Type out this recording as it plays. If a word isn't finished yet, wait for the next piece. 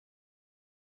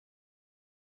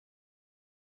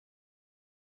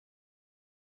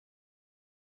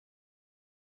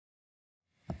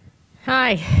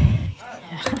Hi.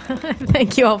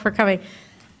 Thank you all for coming.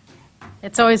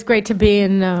 It's always great to be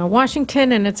in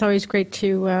Washington, and it's always great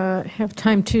to have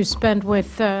time to spend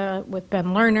with Ben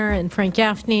Lerner and Frank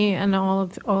Gaffney and all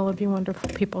of you wonderful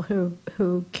people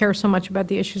who care so much about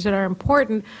the issues that are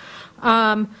important.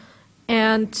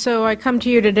 And so I come to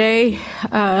you today,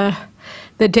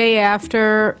 the day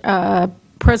after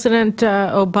President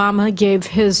Obama gave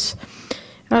his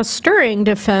stirring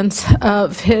defense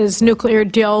of his nuclear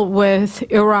deal with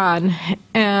Iran.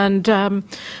 And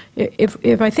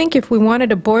if we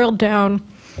wanted to boil down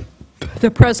the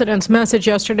president's message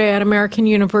yesterday at American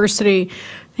University,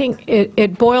 I think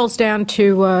it boils down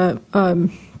to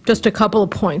just a couple of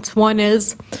points. One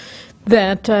is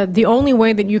that the only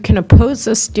way that you can oppose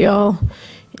this deal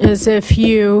is if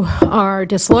you are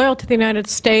disloyal to the United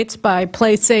States by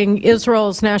placing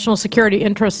Israel's national security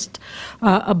interest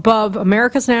above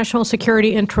America's national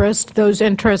security interest. Those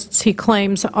interests, he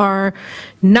claims, are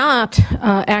not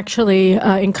actually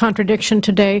in contradiction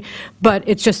today, but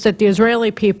it's just that the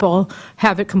Israeli people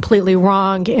have it completely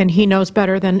wrong, and he knows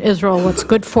better than Israel what's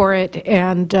good for it,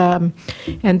 and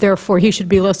therefore he should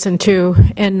be listened to,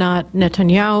 and not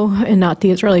Netanyahu, and not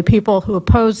the Israeli people who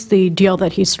oppose the deal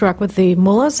that he struck with the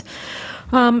mullahs.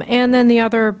 And then the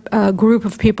other group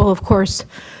of people, of course,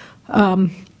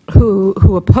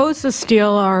 who oppose this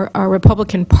deal are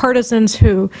Republican partisans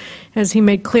who, as he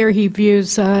made clear, he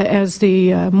views as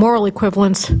the moral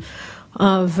equivalents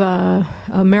of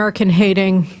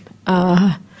American-hating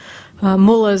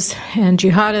mullahs and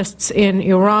jihadists in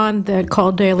Iran that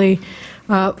call daily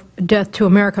death to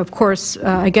America. Of course,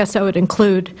 I guess that would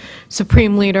include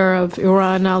Supreme Leader of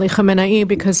Iran, Ali Khamenei,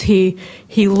 because he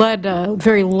led a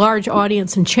very large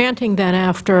audience in chanting that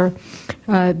after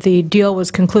the deal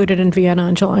was concluded in Vienna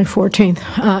on July 14th.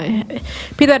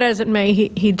 Be that as it may,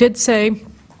 he did say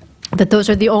that those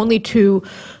are the only two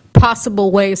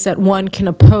possible ways that one can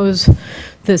oppose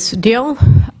this deal,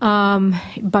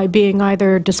 by being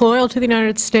either disloyal to the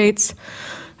United States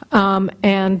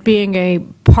and being a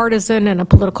partisan and a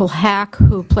political hack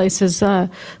who places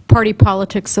party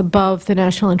politics above the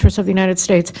national interests of the United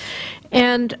States.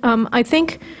 And I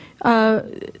think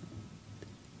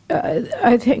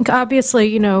obviously,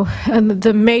 you know,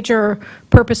 the major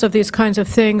purpose of these kinds of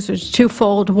things is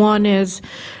twofold. One is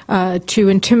to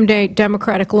intimidate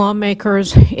Democratic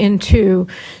lawmakers into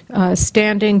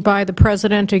standing by the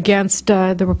president against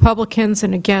the Republicans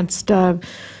and against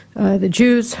the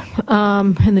Jews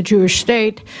and the Jewish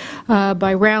state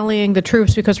by rallying the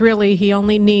troops, because really he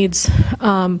only needs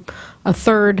a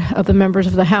third of the members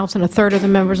of the House and a third of the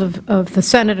members of the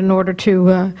Senate in order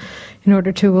to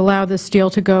allow this deal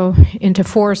to go into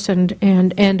force and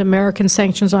end American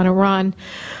sanctions on Iran.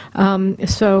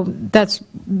 So that's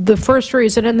the first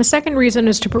reason. And the second reason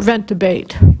is to prevent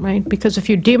debate, right? Because if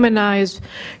you demonize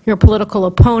your political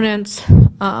opponents,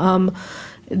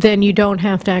 then you don't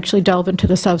have to actually delve into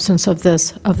the substance of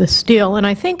this deal. And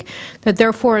I think that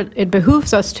therefore it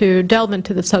behooves us to delve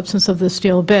into the substance of this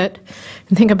deal a bit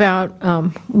and think about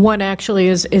what actually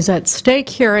is at stake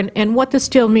here, and what this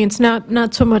deal means,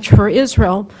 not so much for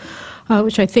Israel,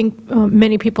 which I think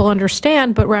many people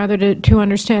understand, but rather to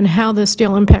understand how this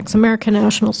deal impacts American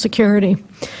national security.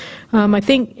 I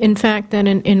think, in fact, that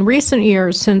in recent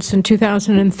years, since in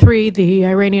 2003 the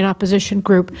Iranian opposition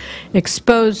group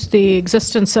exposed the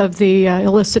existence of the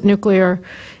illicit nuclear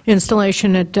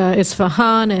installation at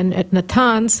Isfahan and at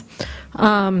Natanz,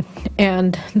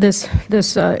 and this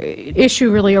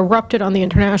issue really erupted on the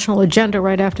international agenda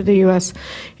right after the U.S.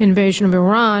 invasion of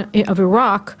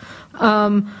Iraq.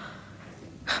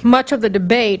 Much of the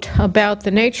debate about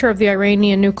the nature of the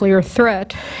Iranian nuclear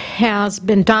threat has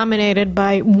been dominated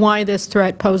by why this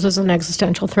threat poses an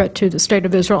existential threat to the State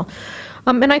of Israel.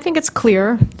 And I think it's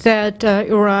clear that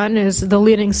Iran is the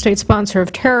leading state sponsor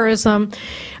of terrorism.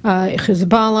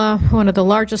 Hezbollah, one of the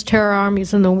largest terror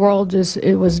armies in the world,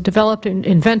 it was developed and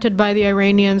invented by the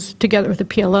Iranians, together with the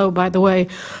PLO, by the way,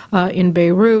 in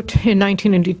Beirut in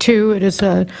 1992. It is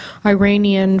an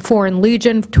Iranian foreign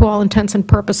legion to all intents and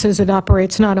purposes. It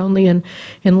operates not only in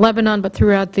Lebanon, but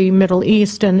throughout the Middle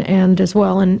East and as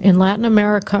well in Latin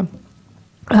America.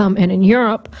 And in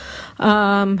Europe,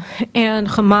 and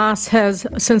Hamas has,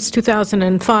 since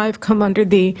 2005, come under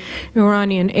the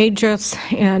Iranian aegis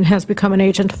and has become an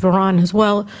agent of Iran as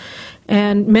well.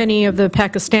 And many of the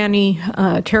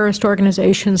Pakistani terrorist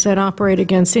organizations that operate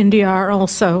against India are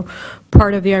also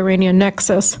part of the Iranian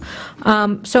nexus.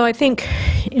 So I think,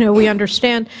 we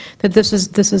understand that this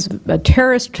is a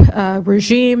terrorist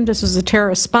regime, this is a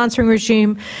terrorist sponsoring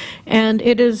regime, and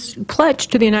it is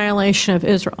pledged to the annihilation of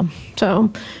Israel.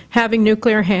 So having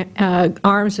nuclear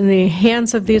arms in the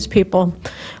hands of these people,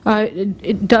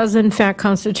 it does in fact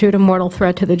constitute a mortal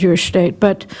threat to the Jewish state.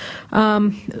 But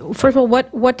first of all,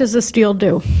 what does this deal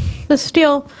do? This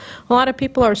deal, a lot of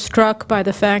people are struck by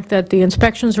the fact that the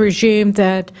inspections regime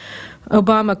that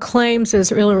Obama claims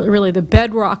is really the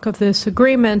bedrock of this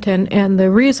agreement, and the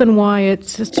reason why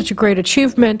it's such a great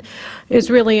achievement is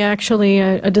really actually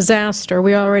a disaster.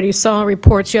 We already saw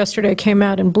reports yesterday came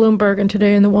out in Bloomberg and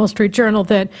today in the Wall Street Journal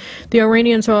that the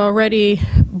Iranians are already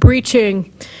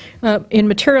breaching in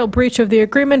material breach of the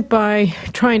agreement by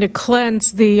trying to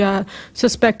cleanse the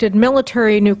suspected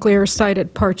military nuclear site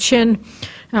at Parchin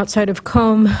outside of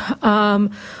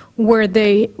Qom, where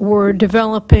they were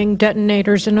developing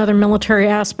detonators and other military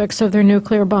aspects of their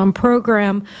nuclear bomb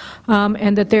program,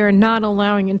 and that they are not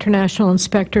allowing international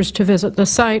inspectors to visit the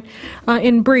site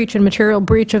in material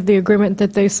breach of the agreement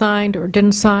that they signed or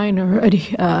didn't sign or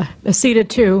acceded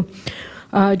to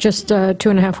just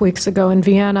 2.5 weeks ago in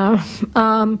Vienna.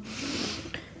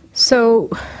 So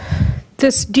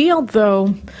this deal,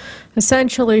 though,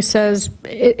 essentially says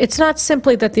it's not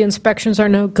simply that the inspections are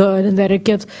no good and that it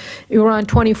gives Iran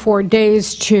 24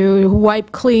 days to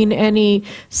wipe clean any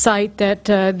site that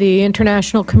the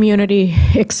international community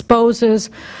exposes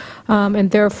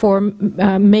and therefore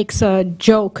makes a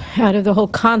joke out of the whole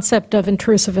concept of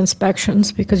intrusive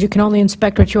inspections, because you can only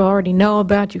inspect what you already know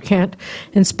about. You can't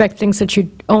inspect things that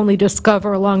you only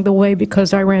discover along the way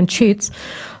because Iran cheats.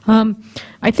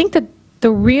 I think that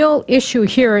the real issue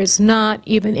here is not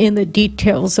even in the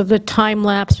details of the time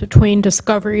lapse between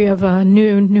discovery of a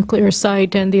new nuclear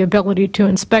site and the ability to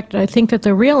inspect it. I think that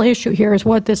the real issue here is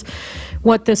what this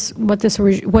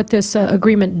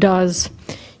agreement does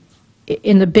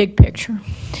in the big picture.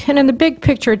 And in the big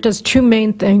picture, it does two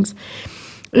main things.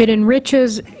 It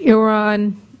enriches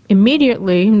Iran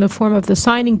immediately in the form of the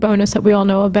signing bonus that we all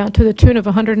know about, to the tune of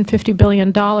 $150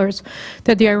 billion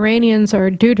that the Iranians are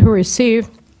due to receive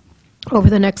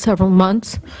over the next several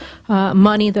months,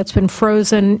 money that's been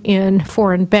frozen in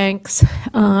foreign banks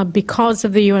because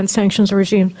of the UN sanctions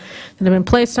regime that have been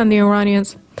placed on the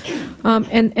Iranians.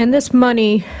 And this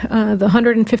money, the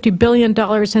 $150 billion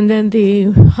and then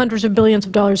the hundreds of billions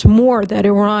of dollars more that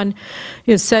Iran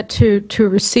is set to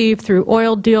receive through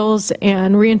oil deals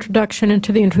and reintroduction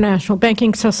into the international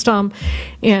banking system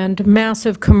and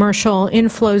massive commercial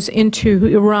inflows into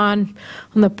Iran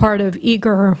on the part of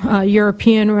eager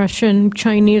European, Russian,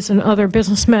 Chinese, and other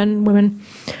businessmen, women.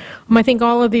 I think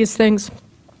all of these things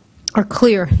are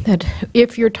clear that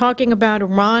if you're talking about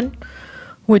Iran,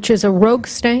 which is a rogue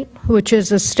state, which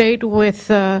is a state with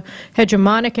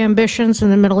hegemonic ambitions in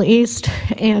the Middle East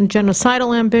and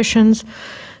genocidal ambitions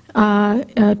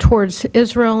towards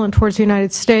Israel and towards the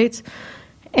United States,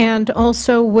 and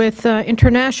also with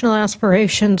international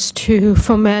aspirations to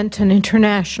foment an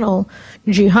international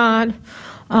jihad,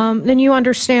 then you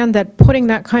understand that putting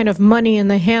that kind of money in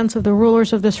the hands of the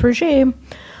rulers of this regime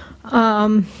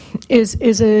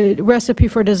is a recipe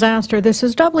for disaster. This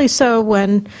is doubly so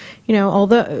when,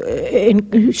 although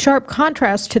in sharp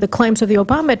contrast to the claims of the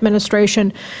Obama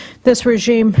administration, this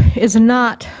regime is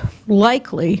not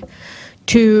likely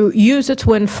to use its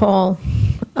windfall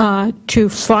to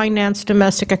finance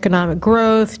domestic economic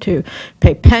growth, to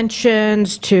pay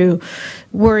pensions, to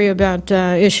worry about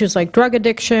issues like drug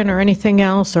addiction or anything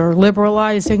else, or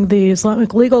liberalizing the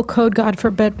Islamic legal code, God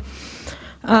forbid.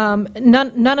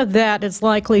 None of that is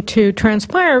likely to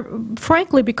transpire,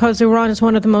 frankly, because Iran is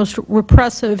one of the most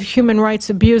repressive, human rights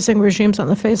abusing regimes on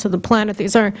the face of the planet.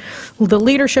 The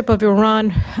leadership of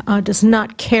Iran does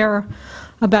not care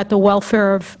about the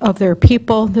welfare of their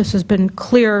people. This has been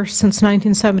clear since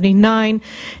 1979.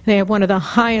 They have one of the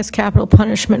highest capital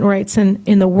punishment rates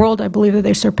in the world. I believe that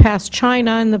they surpassed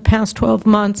China in the past 12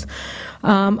 months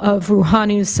of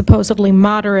Rouhani's supposedly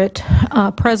moderate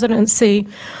presidency.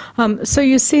 So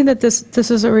you see that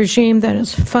this is a regime that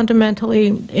is fundamentally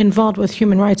involved with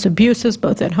human rights abuses,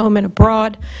 both at home and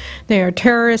abroad. They are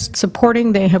terrorist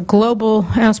supporting. They have global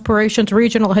aspirations,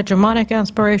 regional hegemonic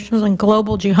aspirations, and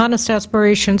global jihadist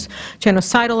aspirations,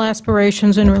 genocidal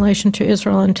aspirations in relation to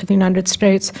Israel and to the United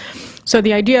States. So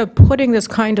the idea of putting this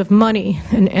kind of money,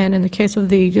 and in the case of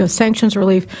the sanctions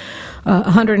relief,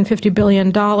 $150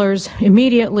 billion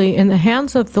immediately in the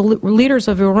hands of the leaders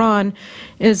of Iran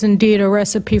is indeed a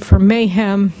recipe for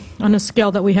mayhem on a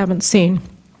scale that we haven't seen.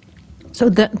 So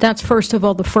that's, first of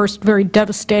all, the first very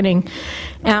devastating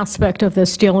aspect of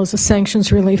this deal is the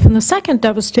sanctions relief. And the second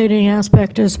devastating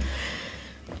aspect is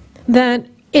that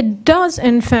it does,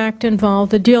 in fact, involve,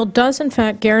 the deal does, in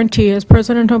fact, guarantee, as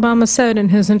President Obama said in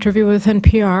his interview with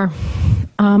NPR,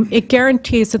 it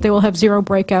guarantees that they will have zero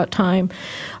breakout time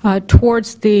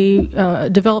towards the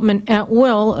development at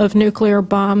will of nuclear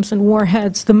bombs and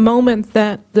warheads the moment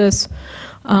that this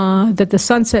that the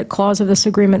sunset clause of this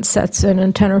agreement sets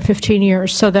in 10 or 15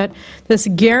 years, so that this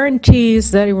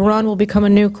guarantees that Iran will become a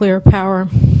nuclear power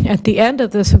at the end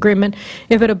of this agreement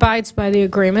if it abides by the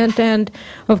agreement. And,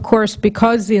 of course,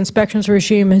 because the inspections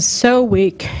regime is so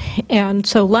weak and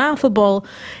so laughable,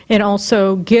 it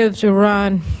also gives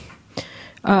Iran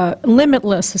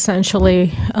limitless,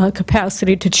 essentially,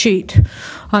 capacity to cheat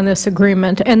on this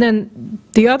agreement. And then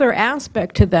the other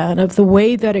aspect to that, of the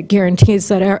way that it guarantees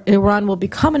that Iran will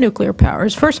become a nuclear power,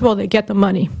 is, first of all, they get the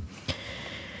money.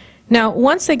 Now,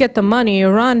 once they get the money,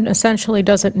 Iran essentially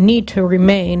doesn't need to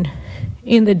remain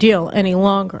in the deal any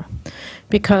longer,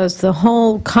 because the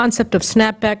whole concept of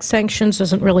snapback sanctions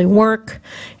doesn't really work,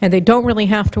 and they don't really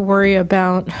have to worry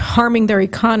about harming their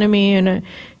economy in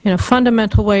a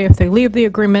fundamental way if they leave the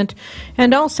agreement.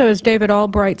 And also, as David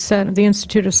Albright said of the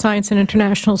Institute of Science and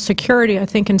International Security, I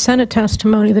think in Senate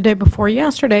testimony the day before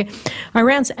yesterday,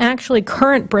 Iran's actually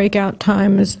current breakout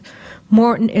time is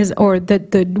more under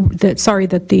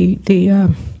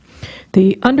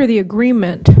the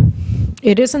agreement,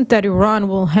 it isn't that Iran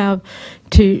will have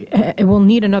to, it will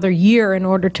need another year in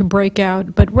order to break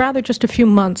out, but rather just a few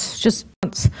months, just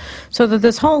months. So that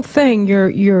this whole thing,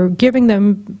 you're giving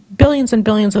them billions and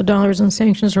billions of dollars in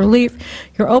sanctions relief,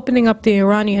 you're opening up the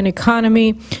Iranian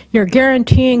economy, you're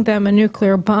guaranteeing them a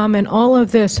nuclear bomb, and all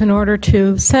of this in order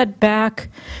to set back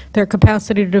their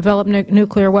capacity to develop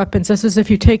nuclear weapons. This is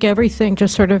if you take everything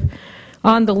just sort of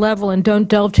on the level and don't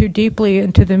delve too deeply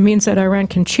into the means that Iran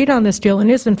can cheat on this deal, and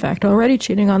is in fact already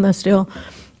cheating on this deal.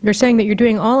 You're saying that you're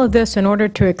doing all of this in order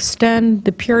to extend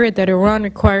the period that Iran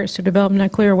requires to develop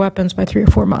nuclear weapons by 3 or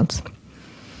 4 months.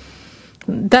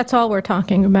 That's all we're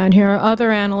talking about here.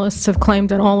 Other analysts have claimed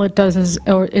that all it does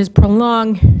is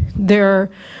prolong their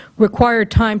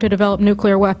required time to develop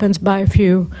nuclear weapons by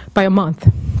a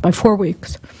month, by 4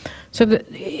 weeks. So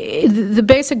the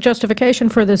basic justification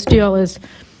for this deal is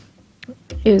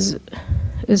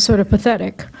sort of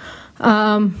pathetic.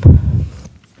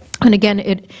 And again,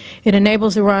 it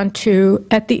enables Iran to,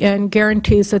 at the end,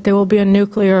 guarantees that there will be a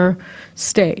nuclear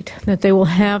state, that they will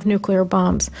have nuclear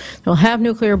bombs. They'll have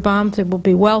nuclear bombs, they will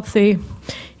be wealthy,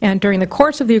 and during the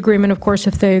course of the agreement, of course,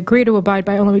 if they agree to abide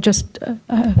by, let me just,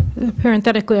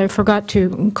 parenthetically, I forgot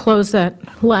to close that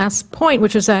last point,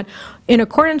 which is that in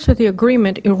accordance with the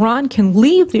agreement, Iran can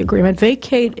leave the agreement,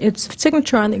 vacate its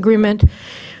signature on the agreement,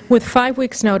 with 5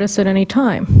 weeks' notice at any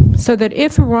time. So that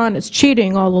if Iran is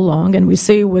cheating all along, and we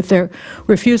see with their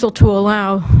refusal to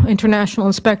allow international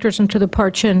inspectors into the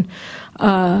Parchin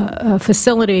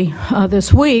facility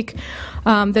this week,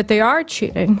 that they are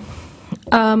cheating,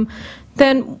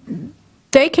 then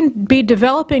they can be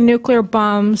developing nuclear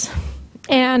bombs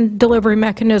and delivery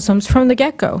mechanisms from the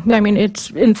get-go. I mean,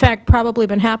 it's in fact probably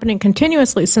been happening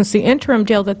continuously since the interim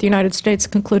deal that the United States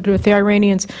concluded with the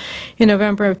Iranians in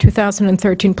November of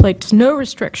 2013 placed no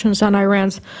restrictions on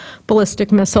Iran's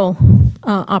ballistic missile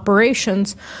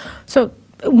operations. So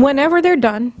whenever they're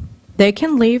done, they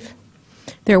can leave.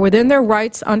 They're within their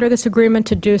rights under this agreement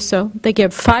to do so. They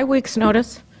give 5 weeks'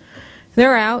 notice.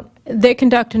 They're out. They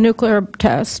conduct a nuclear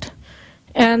test.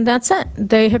 And that's it.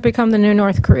 They have become the new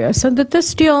North Korea. So that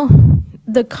this deal,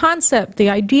 the concept, the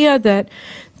idea that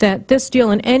this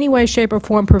deal in any way, shape, or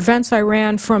form prevents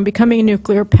Iran from becoming a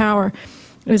nuclear power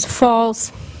is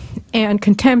false and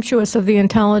contemptuous of the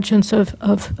intelligence of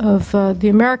the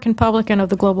American public and of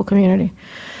the global community.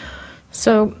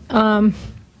 So,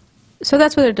 so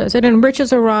that's what it does. It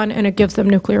enriches Iran and it gives them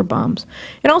nuclear bombs.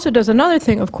 It also does another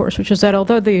thing, of course, which is that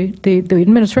although the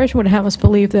administration would have us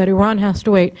believe that Iran has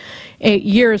to wait 8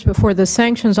 years before the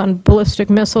sanctions on ballistic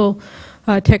missile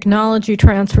technology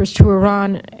transfers to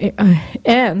Iran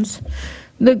ends,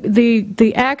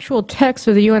 the actual text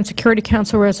of the UN Security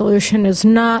Council resolution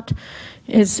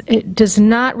it does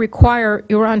not require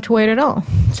Iran to wait at all.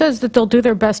 It says that they'll do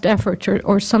their best efforts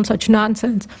or some such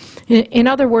nonsense. In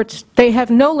other words, they have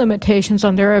no limitations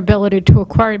on their ability to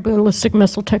acquire ballistic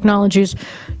missile technologies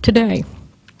today.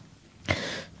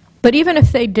 But even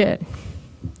if they did,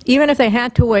 even if they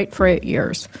had to wait for 8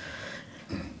 years,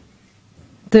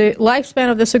 the lifespan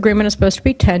of this agreement is supposed to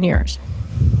be 10 years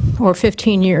or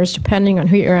 15 years, depending on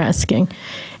who you're asking.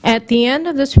 At the end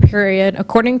of this period,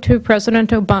 according to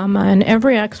President Obama and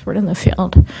every expert in the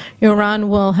field, Iran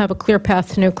will have a clear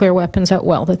path to nuclear weapons at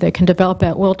will, that they can develop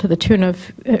at will to the tune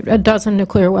of a dozen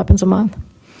nuclear weapons a month.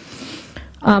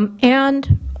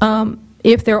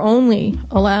 if they're only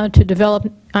allowed to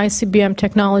develop ICBM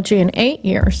technology in 8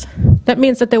 years, that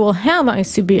means that they will have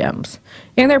ICBMs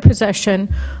in their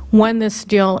possession when this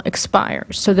deal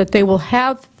expires, so that they will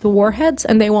have the warheads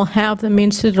and they will have the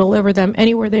means to deliver them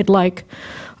anywhere they'd like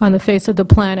on the face of the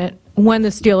planet when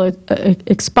this deal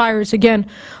expires. Again,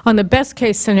 on the best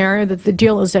case scenario, that the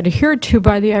deal is adhered to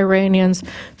by the Iranians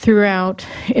throughout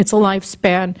its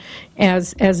lifespan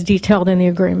as detailed in the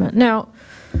agreement. Now,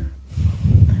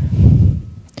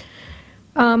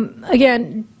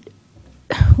 again,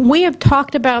 we have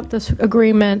talked about this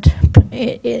agreement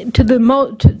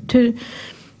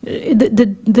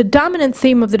the dominant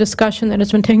theme of the discussion that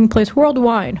has been taking place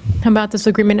worldwide about this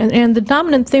agreement, and the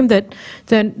dominant theme that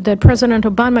President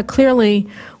Obama clearly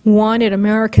wanted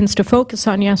Americans to focus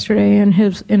on yesterday in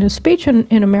his speech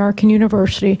in American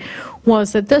University,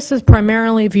 was that this is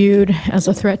primarily viewed as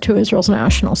a threat to Israel's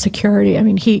national security. I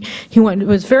mean, he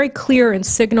was very clear in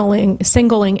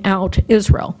singling out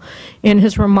Israel in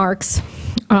his remarks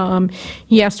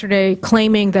yesterday,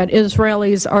 claiming that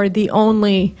Israelis are the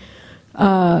only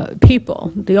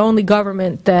people, the only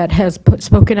government that has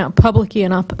spoken out publicly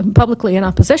in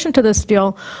opposition to this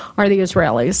deal are the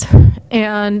Israelis.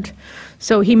 And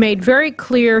so he made very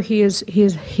clear he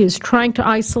is trying to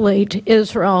isolate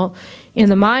Israel in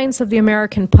the minds of the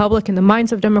American public, in the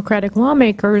minds of democratic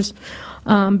lawmakers,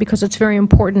 because it's very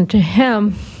important to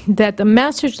him that the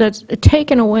message that's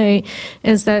taken away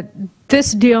is that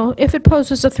this deal, if it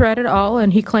poses a threat at all,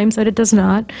 and he claims that it does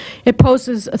not, it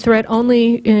poses a threat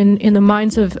only in the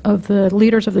minds of the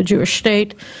leaders of the Jewish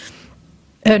state,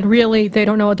 and really they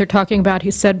don't know what they're talking about.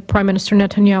 He said Prime Minister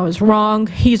Netanyahu is wrong.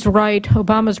 He's right.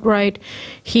 Obama's right.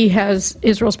 He has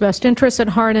Israel's best interests at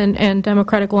heart, and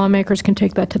democratic lawmakers can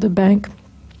take that to the bank.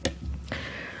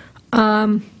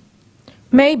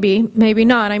 Maybe, maybe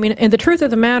not. I mean, and the truth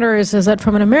of the matter is that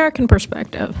from an American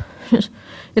perspective,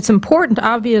 it's important,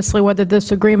 obviously, whether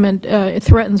this agreement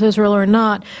threatens Israel or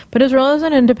not, but Israel is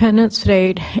an independent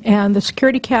state, and the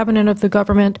Security Cabinet of the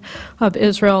government of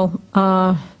Israel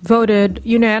voted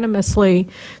unanimously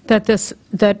that this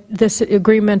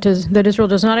agreement is, that Israel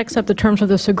does not accept the terms of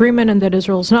this agreement, and that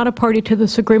Israel is not a party to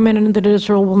this agreement, and that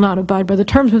Israel will not abide by the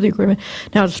terms of the agreement.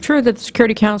 Now, it's true that the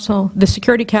Security Council, the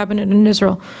Security Cabinet in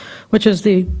Israel, which is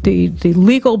the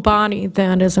legal body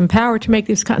that is empowered to make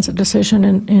these kinds of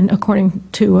decisions, and according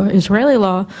to Israeli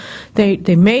law,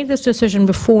 they made this decision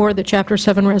before the Chapter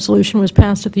 7 resolution was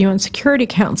passed at the UN Security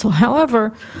Council.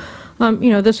 However,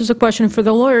 you know, this is a question for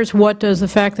the lawyers. What does the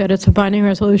fact that it's a binding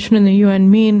resolution in the UN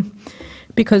mean?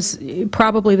 Because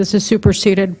probably this is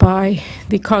superseded by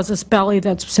the casus belli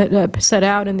that's set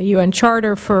out in the UN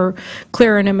Charter for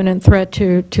clear and imminent threat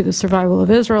to the survival of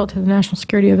Israel, to the national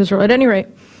security of Israel. At any rate,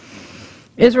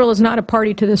 Israel is not a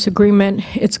party to this agreement.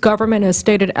 Its government has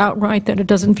stated outright that it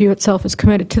doesn't view itself as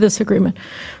committed to this agreement.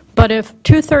 But if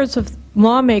two-thirds of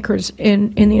lawmakers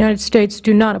in the United States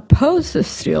do not oppose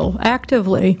this deal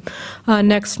actively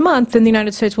next month, then the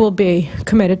United States will be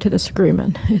committed to this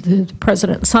agreement. The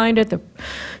President signed it. The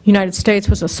United States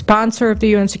was a sponsor of the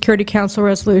UN Security Council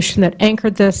resolution that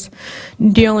anchored this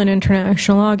deal in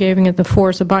international law, giving it the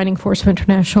force, the binding force of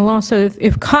international law. So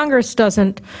if Congress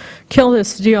doesn't kill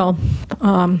this deal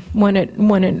when it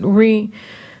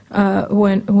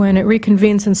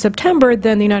reconvenes in September,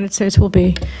 then the United States will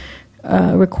be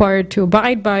required to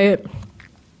abide by it.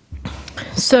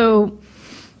 So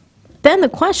then the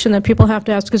question that people have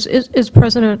to ask is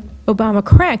President Obama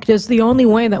correct? Is the only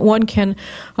way that one can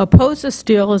oppose this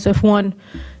deal is if one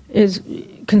is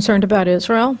concerned about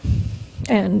Israel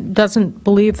and doesn't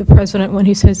believe the president when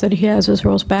he says that he has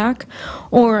Israel's back,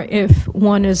 or if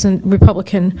one is a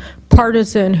Republican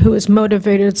partisan who is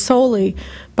motivated solely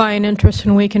by an interest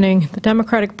in weakening the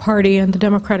Democratic Party and the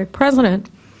Democratic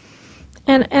president?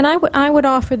 And I would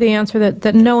offer the answer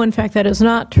that no, in fact, that is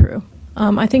not true.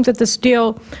 I think that this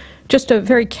deal, just a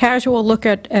very casual look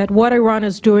at what Iran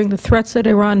is doing, the threats that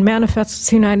Iran manifests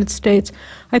to the United States,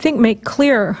 I think make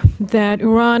clear that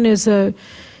Iran is a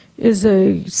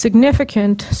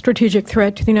significant strategic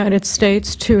threat to the United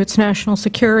States, to its national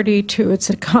security, to its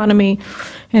economy,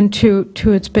 and to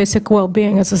its basic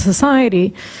well-being as a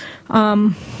society.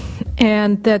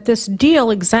 And that this deal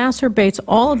exacerbates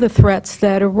all of the threats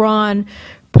that Iran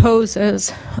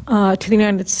poses to the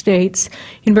United States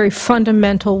in very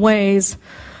fundamental ways.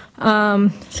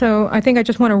 So I think I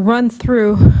just want to run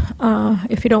through,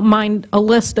 if you don't mind, a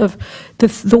list of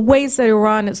the ways that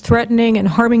Iran is threatening and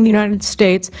harming the United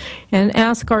States, and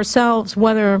ask ourselves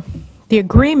whether the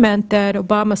agreement that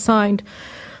Obama signed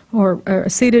or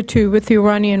acceded to with the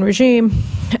Iranian regime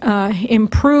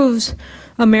improves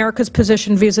America's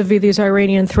position vis-a-vis these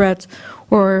Iranian threats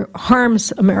or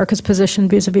harms America's position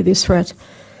vis-a-vis these threats.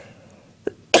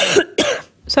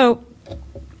 So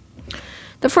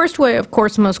the first way, of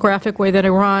course, the most graphic way that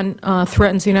Iran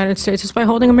threatens the United States is by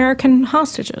holding American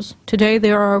hostages. Today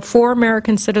there are 4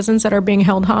 American citizens that are being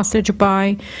held hostage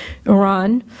by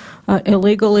Iran,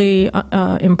 illegally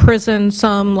imprisoned.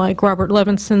 Some, like Robert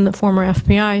Levinson, the former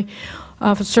FBI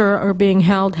officer,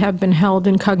 have been held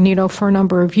incognito for a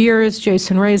number of years.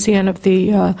 Jason Razian of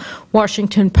the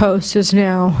Washington Post is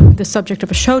now the subject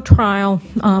of a show trial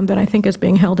that I think is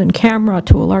being held in camera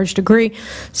to a large degree.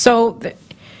 So,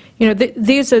 you know,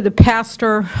 these are the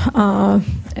pastor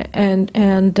and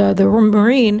the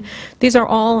Marine. These are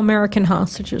all American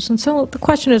hostages. And so the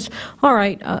question is, all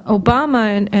right,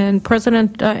 Obama and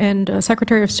President and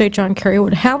Secretary of State John Kerry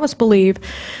would have us believe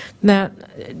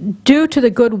that due to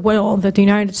the goodwill that the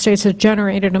United States has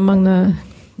generated among the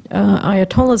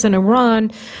Ayatollahs in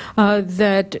Iran,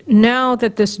 that now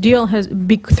that this deal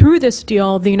through this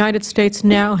deal, the United States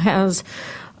now has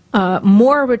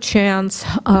more of a chance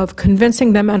of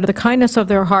convincing them out of the kindness of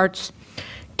their hearts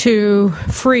to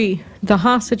free the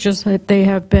hostages that they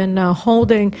have been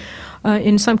holding,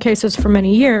 in some cases for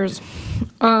many years.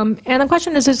 And the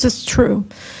question is this true?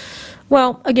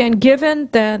 Well, again, given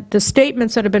that the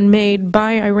statements that have been made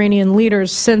by Iranian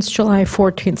leaders since July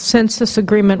 14th, since this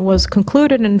agreement was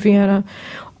concluded in Vienna,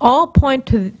 all point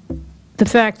to the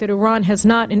fact that Iran has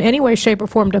not in any way, shape, or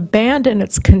form abandoned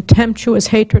its contemptuous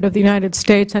hatred of the United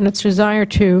States and its desire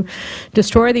to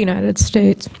destroy the United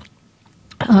States.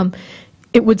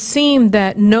 It would seem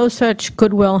that no such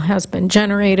goodwill has been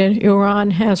generated.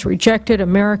 Iran has rejected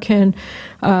American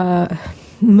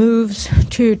moves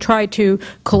to try to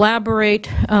collaborate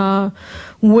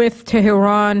with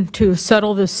Tehran to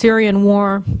settle the Syrian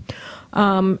war,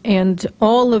 and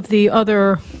all of the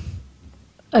other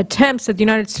attempts that the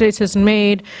United States has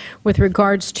made with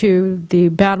regards to the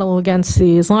battle against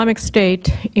the Islamic State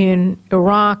in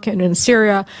Iraq and in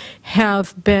Syria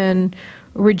have been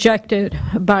rejected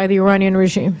by the Iranian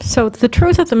regime. So the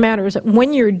truth of the matter is that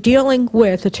when you're dealing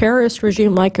with a terrorist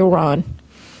regime like Iran,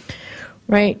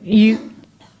 right,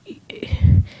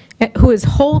 who is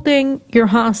holding your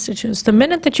hostages, the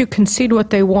minute that you concede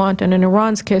what they want, and in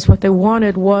Iran's case what they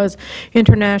wanted was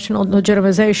international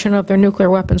legitimization of their nuclear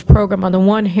weapons program on the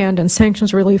one hand and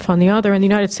sanctions relief on the other, and the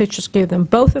United States just gave them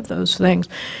both of those things,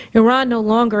 Iran no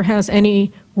longer has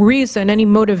any reason, any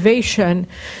motivation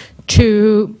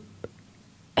to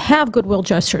have goodwill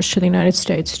gestures to the United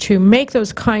States, to make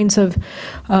those kinds of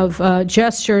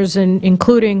gestures,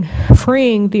 including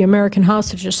freeing the American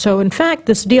hostages. So in fact,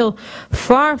 this deal,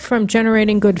 far from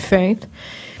generating good faith,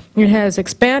 it has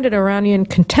expanded Iranian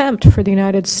contempt for the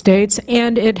United States,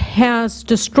 and it has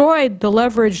destroyed the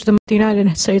leverage the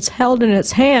United States held in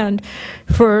its hand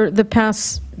for the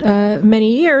past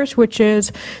many years, which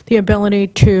is the ability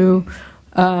to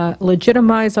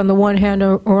legitimize, on the one hand,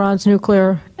 Iran's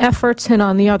nuclear efforts, and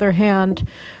on the other hand,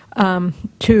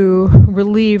 to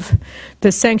relieve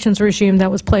the sanctions regime that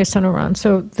was placed on Iran.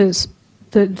 So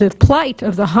the plight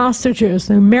of the hostages,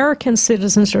 the American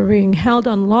citizens who are being held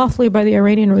unlawfully by the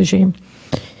Iranian regime,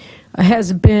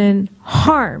 has been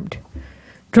harmed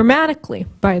dramatically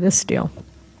by this deal.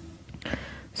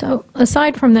 So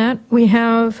aside from that, we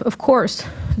have, of course,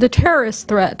 the terrorist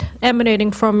threat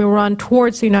emanating from Iran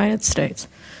towards the United States.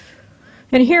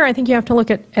 And here I think you have to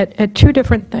look at two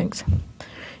different things.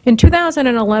 In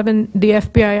 2011, the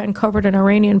FBI uncovered an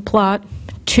Iranian plot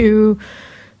to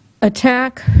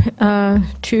attack,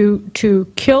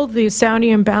 to kill the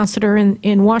Saudi ambassador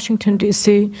in Washington,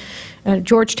 D.C., at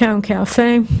Georgetown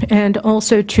Cafe, and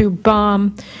also to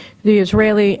bomb the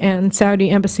Israeli and Saudi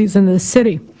embassies in the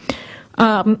city.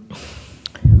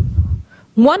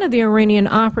 One of the Iranian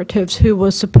operatives who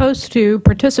was supposed to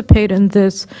participate in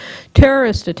this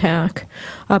terrorist attack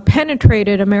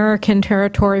penetrated American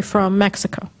territory from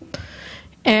Mexico.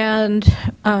 And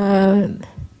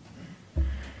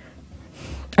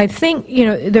I think, you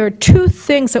know, there are two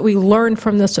things that we learned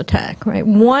from this attack, right?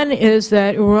 One is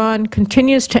that Iran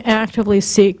continues to actively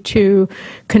seek to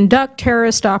conduct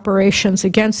terrorist operations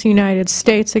against the United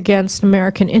States, against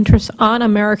American interests on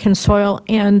American soil,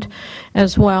 and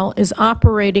as well is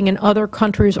operating in other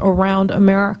countries around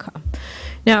America.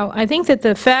 Now, I think that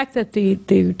the fact that the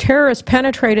terrorists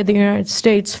penetrated the United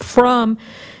States from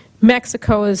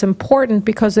Mexico is important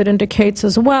because it indicates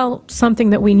as well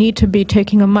something that we need to be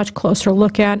taking a much closer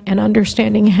look at and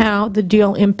understanding how the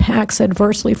deal impacts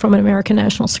adversely from an American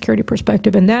national security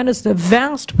perspective, and that is the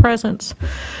vast presence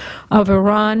of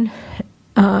Iran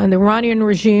and the Iranian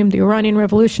regime, the Iranian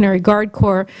Revolutionary Guard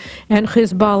Corps, and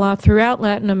Hezbollah throughout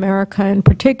Latin America, and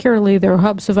particularly their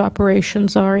hubs of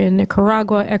operations are in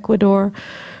Nicaragua, Ecuador,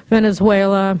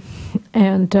 Venezuela,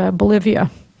 and Bolivia.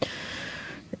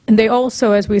 And they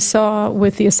also, as we saw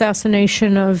with the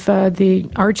assassination of the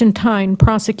Argentine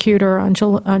prosecutor on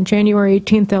January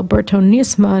 18th, Alberto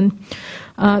Nisman,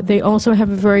 they also have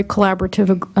a very collaborative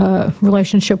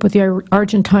relationship with the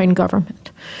Argentine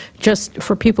government. Just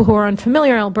for people who are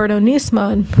unfamiliar, Alberto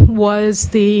Nisman was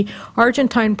the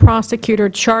Argentine prosecutor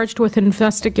charged with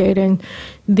investigating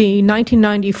the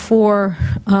 1994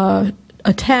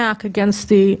 attack against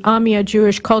the AMIA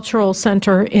Jewish Cultural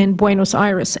Center in Buenos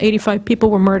Aires. 85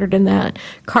 people were murdered in that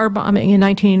car bombing in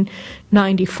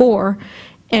 1994,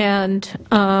 and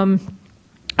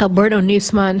Alberto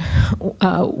Nisman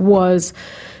was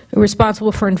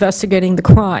responsible for investigating the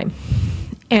crime.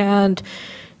 And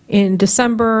in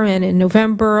December and in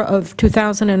November of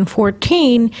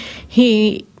 2014,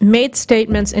 he made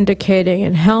statements indicating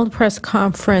and held a press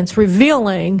conference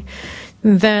revealing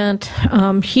that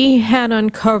he had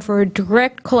uncovered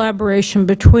direct collaboration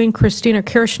between Cristina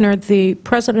Kirchner, the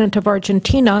president of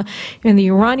Argentina, and the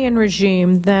Iranian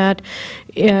regime, that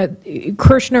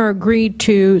Kirchner agreed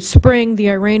to spring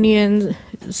the Iranian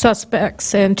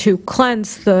suspects and to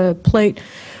cleanse the plate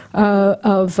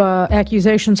of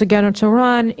accusations against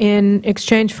Iran in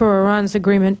exchange for Iran's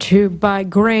agreement to buy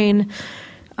grain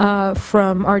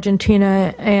from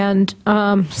Argentina. And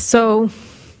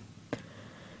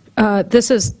this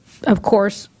is, of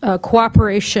course,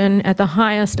 cooperation at the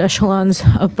highest echelons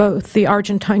of both the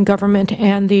Argentine government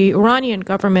and the Iranian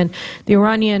government. The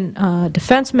Iranian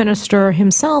defense minister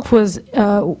himself was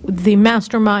the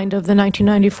mastermind of the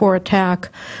 1994 attack,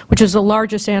 which is the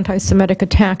largest anti-Semitic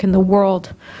attack in the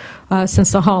world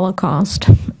since the Holocaust.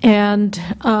 And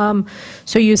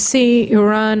so you see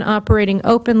Iran operating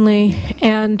openly,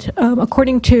 and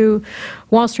according to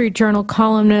Wall Street Journal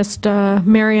columnist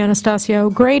Mary Anastasia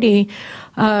O'Grady,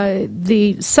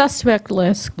 the suspect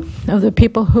list of the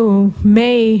people who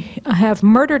may have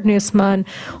murdered Nisman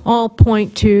all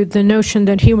point to the notion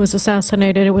that he was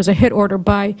assassinated. It was a hit order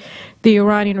by the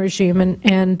Iranian regime,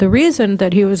 and the reason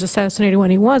that he was assassinated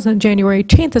when he was on January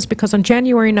 18th is because on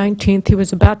January 19th he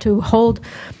was about to hold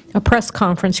a press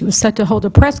conference. He was set to hold a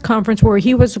press conference where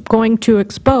he was going to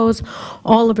expose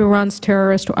all of Iran's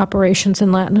terrorist operations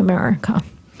in Latin America.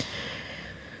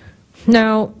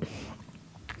 Now,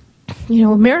 you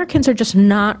know, Americans are just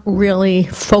not really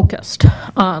focused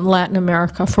on Latin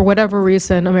America. For whatever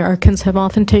reason, Americans have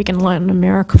often taken Latin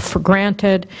America for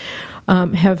granted,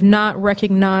 have not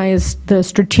recognized the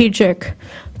strategic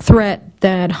threat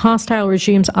that hostile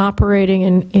regimes operating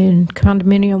in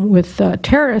condominium with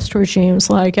terrorist regimes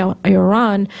like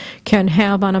Iran can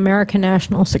have on American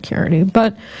national security.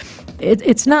 But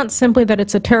it's not simply that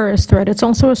it's a terrorist threat, it's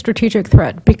also a strategic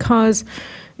threat, because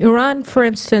Iran, for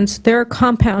instance, their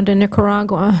compound in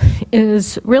Nicaragua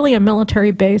is really a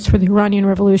military base for the Iranian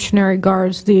Revolutionary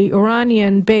Guards. The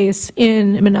Iranian base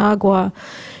in Managua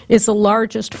is the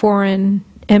largest foreign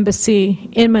embassy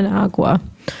in Managua,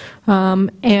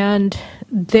 and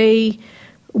they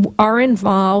are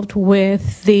involved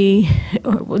with the,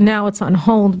 now it's on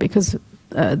hold because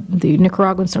the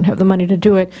Nicaraguans don't have the money to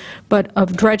do it, but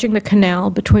of dredging the canal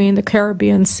between the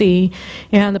Caribbean Sea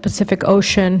and the Pacific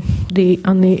Ocean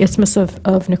on the Isthmus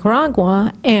of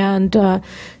Nicaragua. And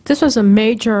this was a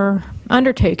major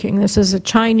undertaking. This is a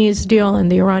Chinese deal, and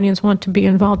the Iranians want to be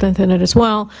involved in it as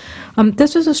well.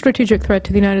 This is a strategic threat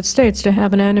to the United States to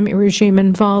have an enemy regime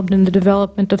involved in the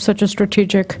development of such a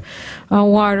strategic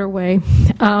waterway.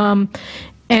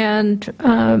 And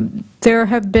there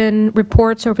have been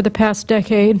reports over the past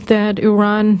decade that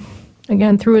Iran,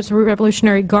 again, through its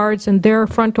Revolutionary Guards and their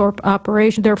front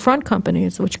operation, their front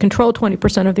companies, which control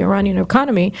 20% of the Iranian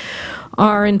economy,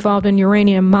 are involved in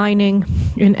uranium mining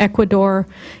in Ecuador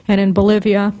and in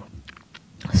Bolivia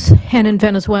and in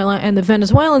Venezuela. And the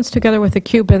Venezuelans, together with the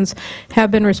Cubans, have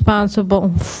been responsible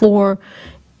for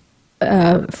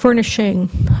furnishing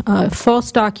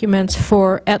false documents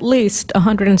for at least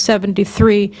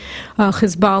 173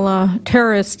 Hezbollah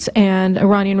terrorists and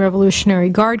Iranian Revolutionary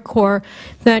Guard Corps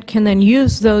that can then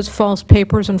use those false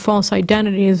papers and false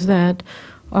identities that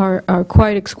are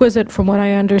quite exquisite, from what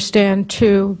I understand,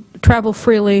 to travel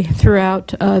freely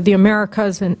throughout the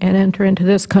Americas and enter into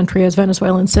this country as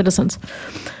Venezuelan citizens.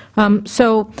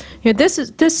 So, you know,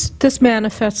 this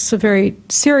manifests a very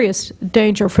serious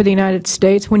danger for the United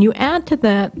States. When you add to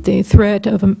that the threat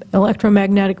of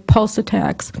electromagnetic pulse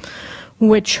attacks,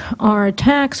 which are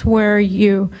attacks where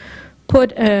you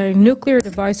put a nuclear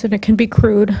device, and it can be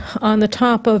crewed, on the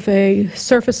top of a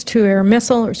surface-to-air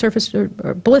missile or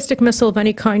or ballistic missile of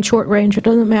any kind, short range, it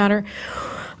doesn't matter.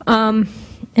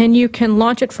 And you can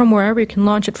launch it from wherever. You can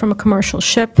launch it from a commercial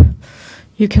ship.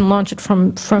 You can launch it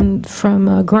from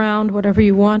ground, whatever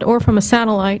you want, or from a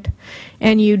satellite.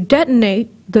 And you detonate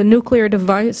the nuclear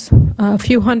device a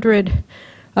few hundred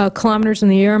kilometers in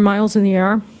the air, miles in the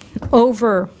air,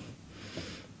 over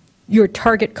your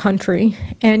target country,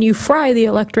 and you fry the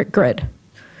electric grid.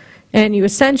 And you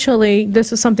essentially,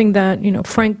 this is something that, you know,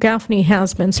 Frank Gaffney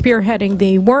has been spearheading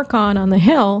the work on the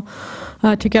Hill,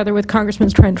 together with Congressman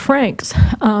Trent Franks.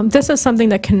 This is something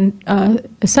that can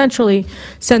essentially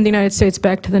send the United States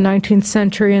back to the 19th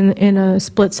century in a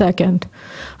split second,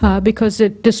 because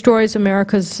it destroys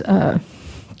America's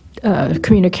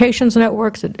communications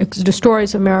networks, it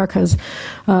destroys America's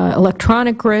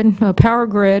electronic grid, power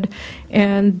grid,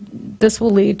 and this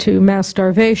will lead to mass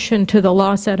starvation, to the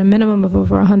loss at a minimum of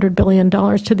over $100 billion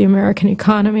to the American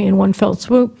economy in one fell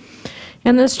swoop.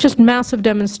 And it's just massive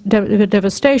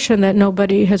devastation that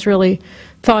nobody has really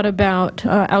thought about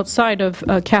outside of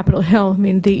Capitol Hill. I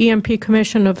mean, the EMP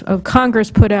Commission of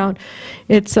Congress put out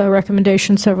its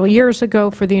recommendation several years ago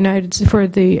for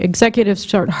the executives to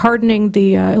start hardening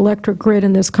the electric grid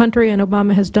in this country, and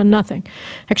Obama has done nothing.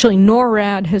 Actually,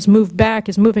 NORAD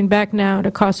is moving back now at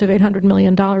a cost of $800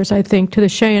 million, I think, to the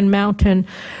Cheyenne Mountain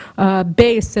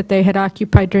base that they had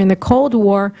occupied during the Cold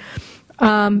War,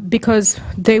 because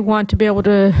they want to be able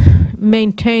to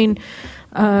maintain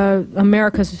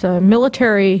America's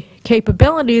military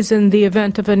capabilities in the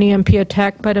event of an EMP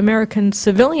attack, but American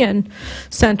civilian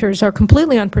centers are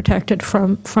completely unprotected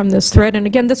from this threat. And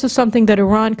again, this is something that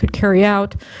Iran could carry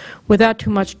out without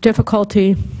too much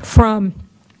difficulty from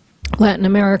Latin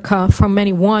America, from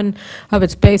any one of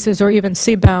its bases, or even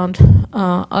seabound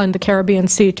on the Caribbean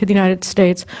Sea to the United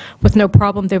States with no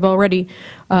problem. They've already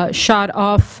shot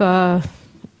off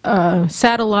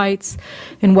satellites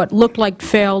in what looked like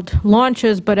failed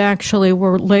launches, but actually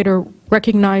were later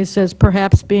recognized as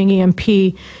perhaps being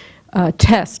EMP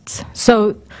tests.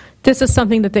 So this is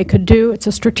something that they could do. It's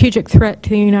a strategic threat to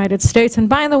the United States. And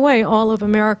by the way, all of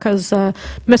America's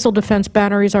missile defense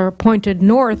batteries are pointed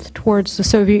north towards the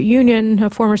Soviet Union,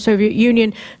 former Soviet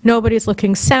Union. Nobody's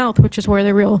looking south, which is where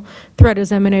the real threat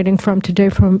is emanating from today,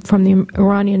 from the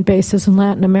Iranian bases in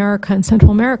Latin America and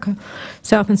Central America,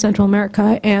 South and Central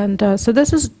America. And so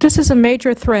this is a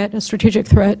major threat, a strategic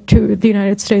threat to the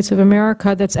United States of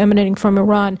America that's emanating from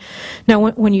Iran. Now,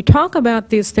 when you talk about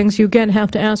these things, you again have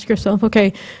to ask yourself,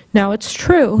 okay, now, it's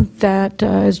true that,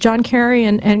 as John Kerry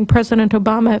and President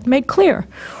Obama have made clear,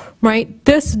 right,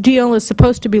 this deal is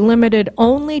supposed to be limited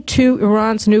only to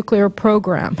Iran's nuclear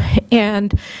program.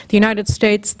 And the United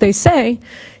States, they say,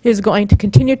 is going to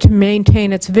continue to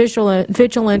maintain its vigilant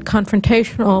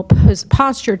confrontational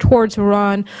posture towards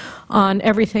Iran on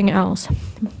everything else.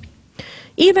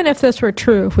 Even if this were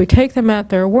true, if we take them at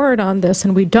their word on this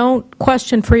and we don't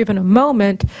question for even a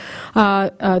moment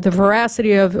the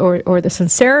veracity of or the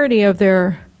sincerity of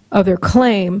their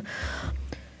claim,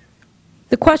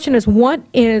 the question is,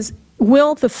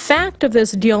 will the fact of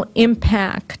this deal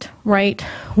impact, right?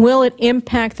 Will it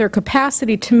impact their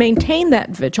capacity to maintain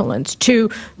that vigilance, to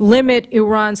limit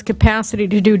Iran's capacity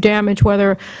to do damage,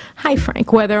 whether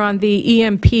on the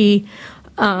EMP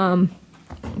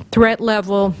threat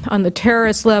level, on the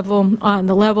terrorist level, on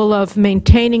the level of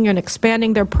maintaining and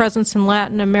expanding their presence in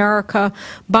Latin America,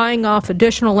 buying off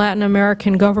additional Latin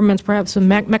American governments, perhaps the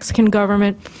Mexican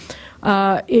government,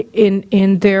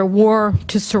 in their war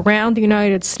to surround the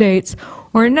United States,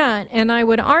 or not. And I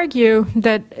would argue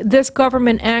that this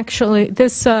government actually,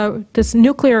 this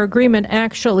nuclear agreement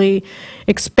actually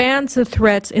expands the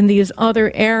threats in these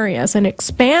other areas, and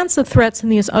expands the threats in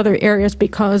these other areas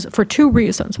because, for two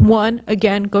reasons. One,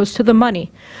 again, goes to the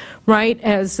money, right?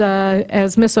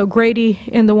 As Ms. O'Grady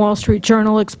in the Wall Street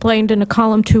Journal explained in a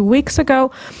column 2 weeks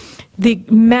ago, the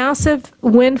massive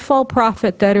windfall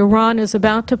profit that Iran is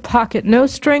about to pocket, no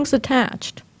strings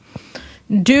attached,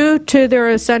 due to their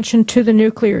ascension to the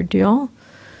nuclear deal,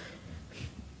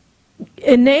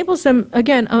 enables them,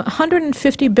 again,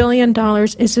 $150 billion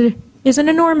is an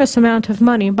enormous amount of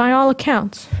money by all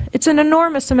accounts. It's an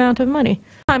enormous amount of money.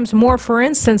 Times more, for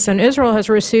instance, than Israel has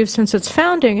received since its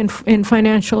founding in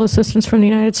financial assistance from the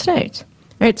United States.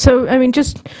 Right, so, I mean,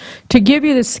 just to give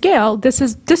you the scale, this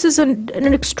is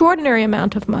an extraordinary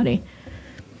amount of money.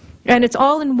 And it's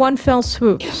all in one fell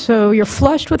swoop. So you're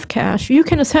flushed with cash. You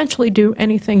can essentially do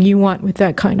anything you want with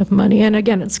that kind of money. And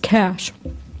again, it's cash.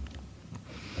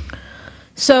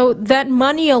 So that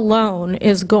money alone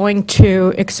is going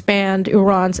to expand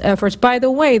Iran's efforts. By the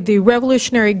way, the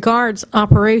Revolutionary Guard's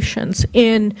operations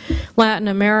in Latin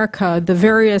America, the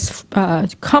various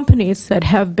companies that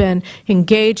have been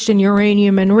engaged in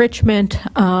uranium enrichment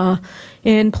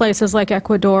in places like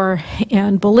Ecuador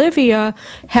and Bolivia,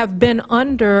 have been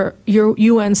under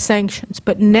UN sanctions.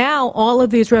 But now all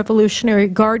of these Revolutionary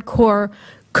Guard Corps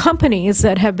companies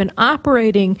that have been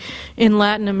operating in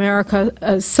Latin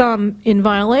America, some in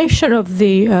violation of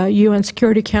the UN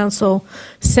Security Council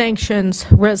sanctions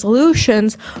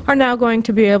resolutions, are now going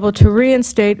to be able to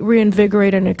reinstate,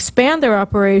 reinvigorate, and expand their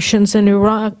operations in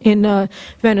Iraq, in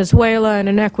Venezuela, and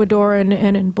in Ecuador, and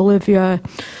in Bolivia,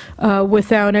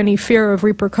 without any fear of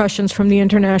repercussions from the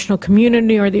international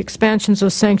community or the expansions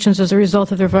of sanctions as a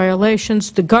result of their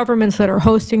violations. The governments that are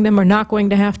hosting them are not going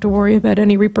to have to worry about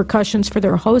any repercussions for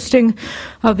their hosting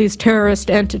of these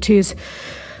terrorist entities.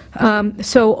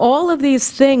 So all of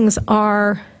these things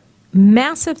are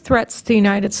massive threats to the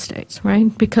United States,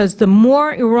 right? Because the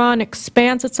more Iran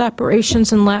expands its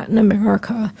operations in Latin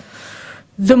America,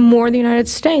 the more the United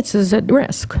States is at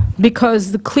risk,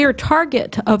 because the clear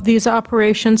target of these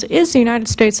operations is the United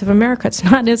States of America. It's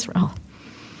not Israel.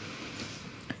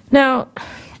 Now,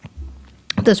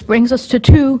 this brings us to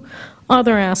two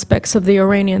other aspects of the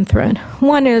Iranian threat.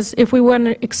 One is, if we want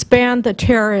to expand the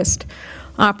terrorist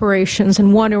operations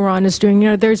and what Iran is doing,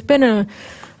 there's been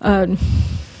a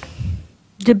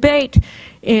debate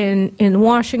in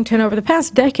Washington over the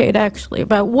past decade, actually,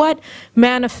 about what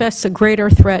manifests a greater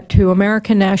threat to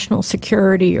American national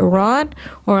security, Iran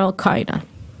or al-Qaeda,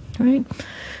 right?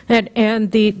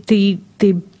 And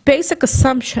the basic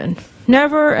assumption,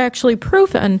 never actually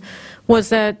proven, was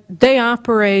that they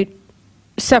operate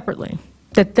separately,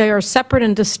 that they are separate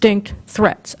and distinct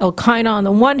threats. Al-Qaeda on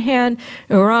the one hand,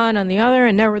 Iran on the other,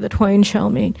 and never the twain shall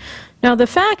meet. Now, the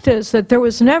fact is that there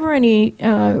was never any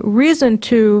reason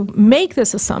to make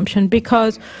this assumption,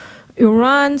 because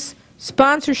Iran's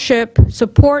sponsorship,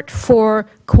 support for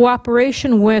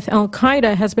cooperation with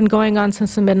al-Qaeda has been going on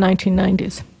since the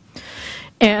mid-1990s.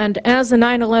 And as the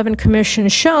 9/11 Commission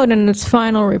showed in its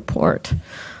final report,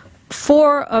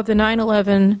 4 of the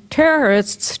 9/11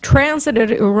 terrorists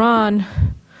transited Iran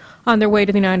on their way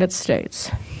to the United States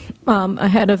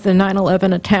ahead of the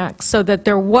 9/11 attacks, so that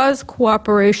there was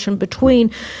cooperation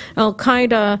between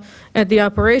al-Qaeda at the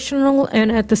operational and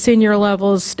at the senior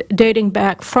levels dating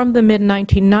back from the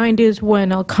mid-1990s,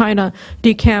 when al-Qaeda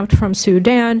decamped from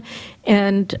Sudan,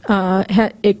 and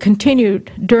it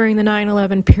continued during the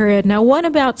 9/11 period. Now, what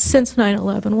about since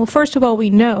 9/11? Well, first of all, we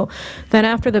know that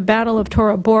after the Battle of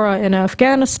Tora Bora in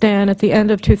Afghanistan at the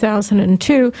end of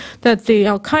 2002, that the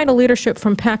al-Qaeda leadership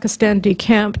from Pakistan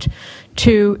decamped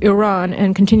to Iran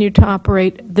and continued to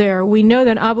operate there. We know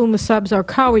that Abu Musab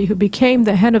Zarqawi, who became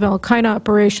the head of al-Qaeda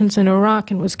operations in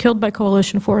Iraq and was killed by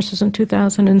coalition forces in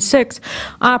 2006,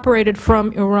 operated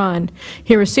from Iran.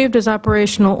 He received his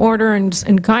operational order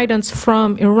and guidance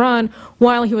from Iran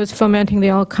while he was fomenting the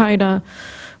al-Qaeda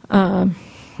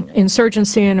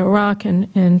insurgency in Iraq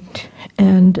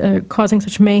and causing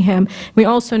such mayhem. We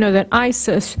also know that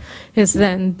ISIS is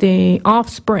then the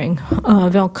offspring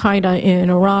of al-Qaeda in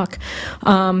Iraq,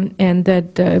 and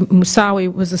that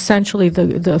Musawi was essentially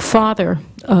the father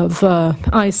of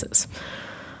ISIS.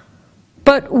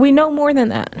 But we know more than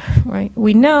that, right?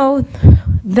 We know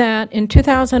that in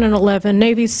 2011,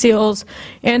 Navy SEALs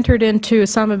entered into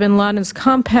Osama bin Laden's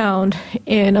compound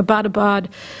in Abbottabad,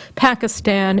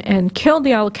 Pakistan, and killed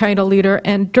the al-Qaeda leader.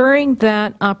 And during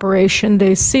that operation,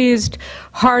 they seized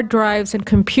hard drives and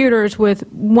computers with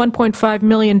 1.5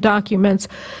 million documents,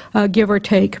 give or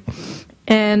take.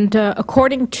 And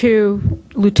according to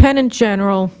Lieutenant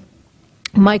General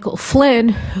Michael Flynn,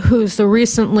 who's the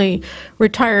recently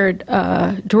retired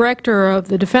director of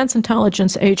the Defense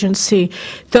Intelligence Agency,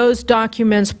 those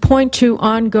documents point to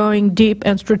ongoing deep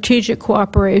and strategic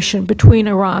cooperation between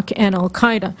Iraq and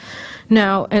al-Qaeda.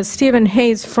 Now, as Stephen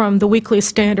Hayes from the Weekly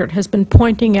Standard has been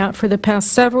pointing out for the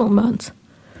past several months,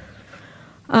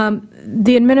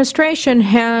 the administration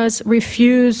has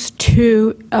refused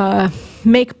to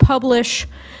make public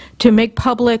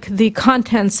the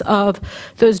contents of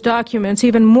those documents.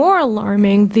 Even more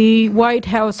alarming, the White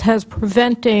House has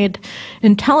prevented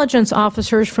intelligence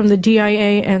officers from the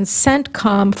DIA and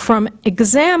CENTCOM from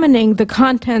examining the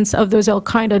contents of those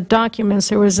al-Qaeda documents.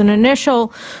 There was an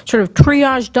initial sort of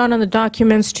triage done on the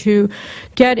documents to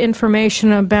get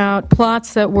information about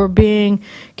plots that were being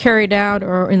carried out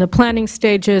or in the planning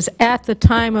stages at the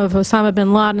time of Osama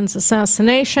bin Laden's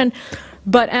assassination.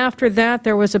 But after that,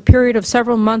 there was a period of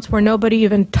several months where nobody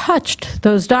even touched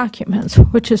those documents,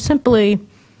 which is simply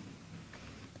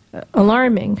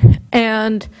alarming.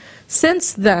 And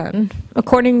since then,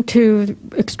 according to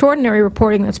extraordinary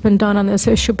reporting that's been done on this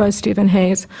issue by Stephen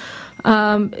Hayes,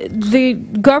 the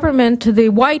government, the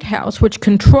White House, which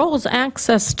controls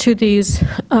access to these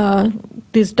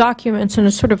documents in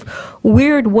a sort of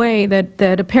weird way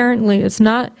that apparently is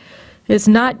not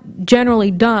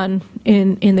generally done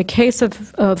in the case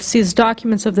of seized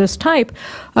documents of this type,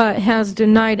 has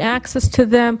denied access to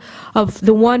them. Of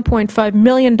the 1.5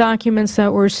 million documents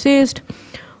that were seized,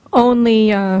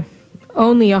 only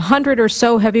 100 or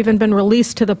so have even been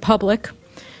released to the public.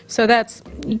 So that's,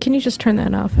 can you just turn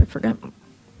that off? I forgot.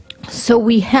 So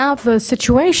we have a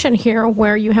situation here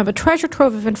where you have a treasure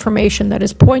trove of information that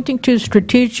is pointing to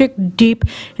strategic, deep,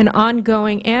 and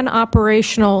ongoing and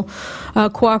operational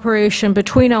cooperation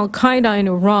between al-Qaeda and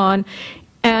Iran,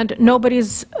 and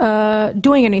nobody's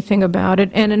doing anything about it.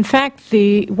 And in fact,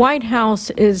 the White House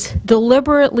is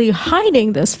deliberately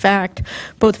hiding this fact,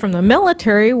 both from the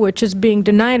military, which is being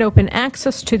denied open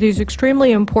access to these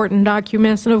extremely important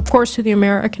documents, and of course to the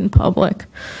American public.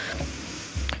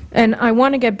 And I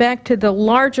want to get back to the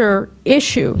larger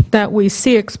issue that we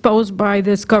see exposed by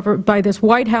this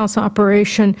White House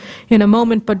operation in a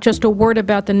moment, but just a word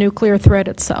about the nuclear threat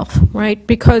itself, right?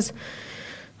 Because,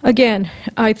 again,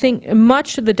 I think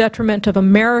much to the detriment of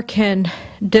American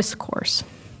discourse,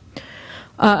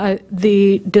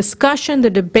 the discussion, the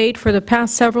debate for the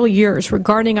past several years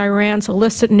regarding Iran's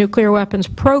illicit nuclear weapons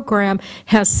program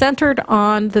has centered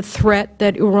on the threat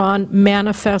that Iran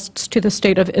manifests to the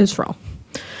state of Israel.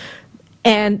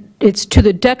 And it's to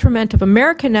the detriment of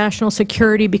American national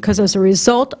security because as a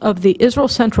result of the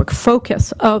Israel-centric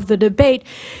focus of the debate,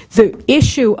 the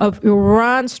issue of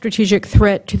Iran's strategic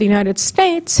threat to the United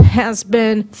States has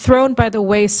been thrown by the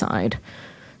wayside.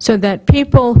 So that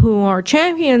people who are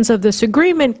champions of this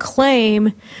agreement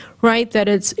claim, right, that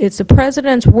it's the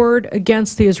president's word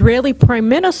against the Israeli prime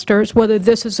minister's, whether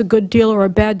this is a good deal or a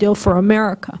bad deal for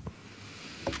America.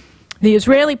 The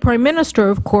Israeli prime minister,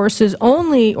 of course, is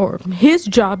only, or his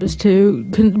job is to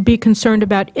be concerned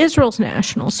about Israel's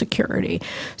national security.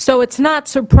 So it's not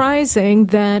surprising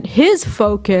that his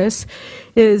focus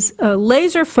is a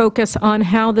laser focus on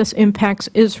how this impacts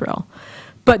Israel.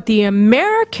 But the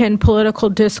American political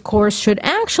discourse should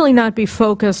actually not be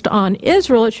focused on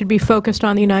Israel, it should be focused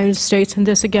on the United States, and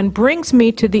this again brings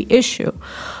me to the issue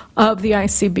of the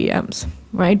ICBMs,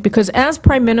 right? Because as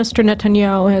Prime Minister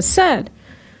Netanyahu has said,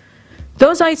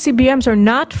 those ICBMs are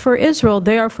not for Israel,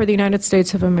 they are for the United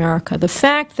States of America. The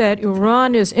fact that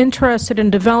Iran is interested in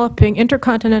developing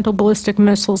intercontinental ballistic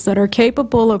missiles that are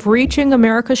capable of reaching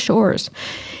America's shores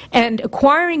and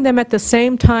acquiring them at the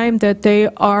same time that they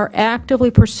are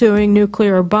actively pursuing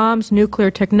nuclear bombs,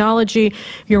 nuclear technology,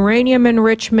 uranium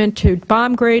enrichment to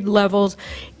bomb-grade levels,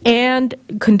 and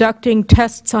conducting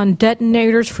tests on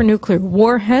detonators for nuclear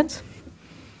warheads.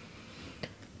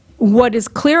 What is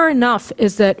clear enough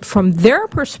is that from their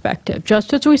perspective,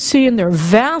 just as we see in their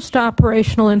vast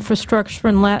operational infrastructure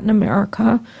in Latin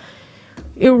America,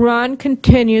 Iran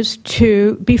continues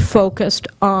to be focused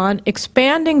on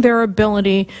expanding their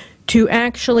ability to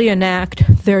actually enact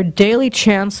their daily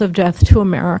chance of death to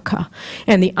America.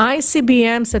 And the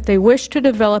ICBMs that they wish to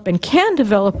develop and can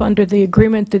develop under the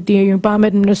agreement that the Obama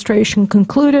administration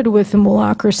concluded with the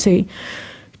Mulacracy,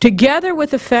 together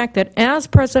with the fact that, as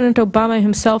President Obama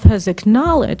himself has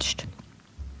acknowledged,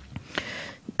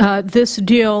 this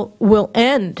deal will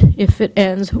end, if it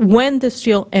ends. When this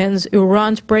deal ends,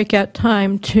 Iran's breakout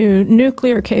time to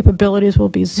nuclear capabilities will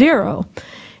be zero.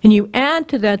 And you add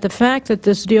to that the fact that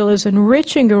this deal is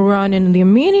enriching Iran in the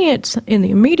immediate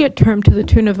term to the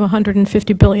tune of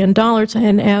 $150 billion.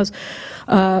 And as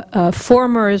a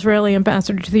former Israeli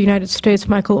ambassador to the United States,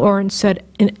 Michael Oren, said,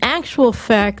 in actual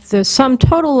fact, the sum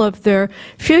total of their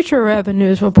future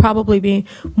revenues will probably be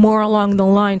more along the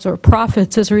lines, or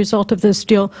profits as a result of this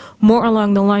deal, more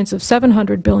along the lines of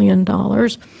 $700 billion.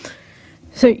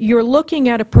 So you're looking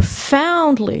at a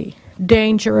profoundly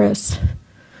dangerous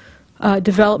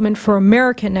development for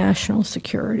American national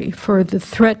security, for the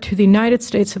threat to the United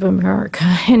States of America.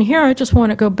 And here I just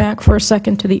want to go back for a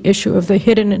second to the issue of the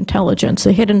hidden intelligence,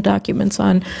 the hidden documents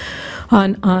on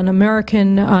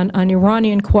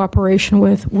Iranian cooperation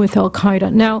with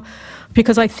al-Qaeda. Now,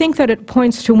 because I think that it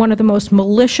points to one of the most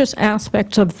malicious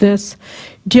aspects of this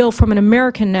deal from an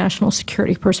American national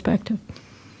security perspective.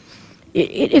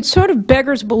 It sort of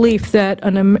beggars belief that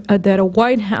that a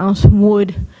White House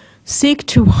would seek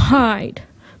to hide,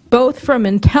 both from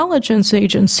intelligence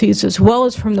agencies as well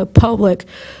as from the public,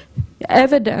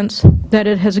 evidence that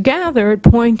it has gathered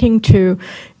pointing to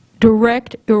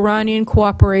direct Iranian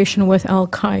cooperation with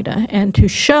al-Qaeda, and to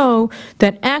show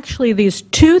that actually these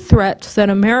two threats that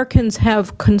Americans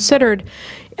have considered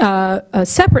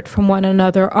separate from one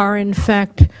another are in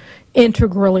fact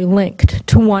integrally linked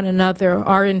to one another,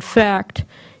 are in fact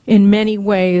in many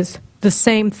ways the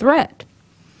same threat.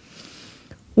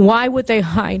 Why would they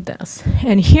hide this?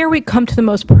 And here we come to the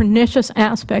most pernicious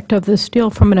aspect of this deal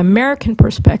from an American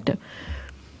perspective,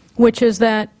 which is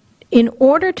that in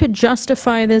order to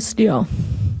justify this deal,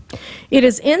 it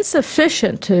is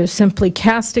insufficient to simply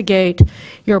castigate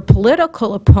your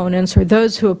political opponents or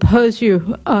those who oppose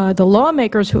you, the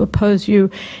lawmakers who oppose you,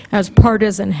 as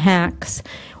partisan hacks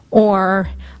or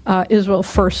Israel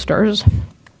firsters.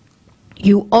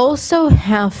 You also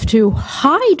have to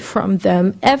hide from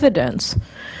them evidence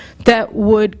that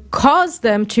would cause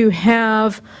them to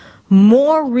have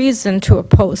more reason to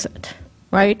oppose it,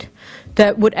 right?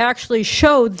 That would actually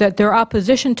show that their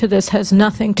opposition to this has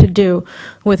nothing to do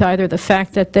with either the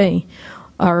fact that they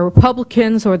are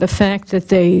Republicans or the fact that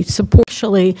they support,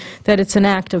 actually, that it's an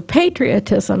act of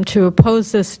patriotism to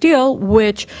oppose this deal,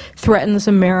 which threatens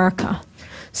America.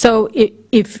 So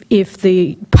if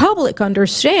the public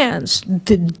understands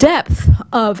the depth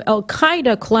of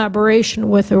al-Qaeda collaboration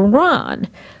with Iran,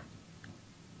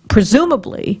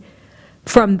 presumably,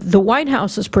 from the White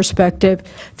House's perspective,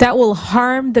 that will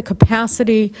harm the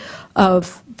capacity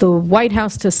of the White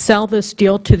House to sell this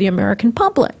deal to the American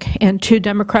public and to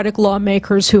Democratic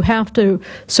lawmakers who have to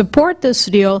support this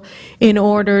deal in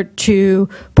order to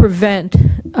prevent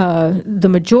the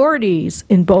majorities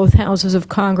in both houses of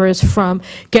Congress from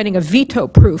getting a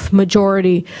veto-proof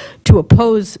majority to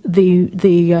oppose the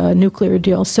nuclear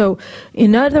deal. So,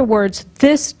 in other words,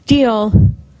 this deal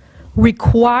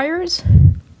requires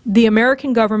the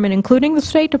American government, including the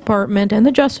State Department and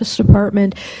the Justice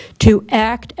Department, to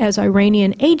act as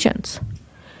Iranian agents.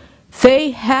 They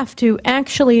have to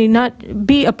actually not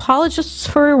be apologists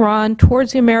for Iran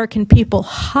towards the American people,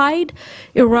 hide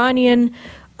Iranian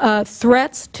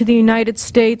threats to the United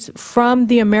States from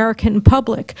the American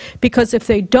public, because if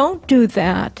they don't do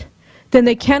that, then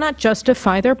they cannot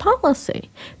justify their policy.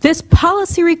 This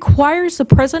policy requires the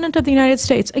President of the United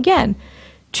States, again,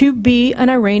 to be an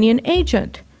Iranian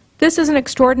agent. This is an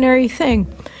extraordinary thing.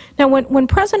 Now, when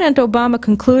President Obama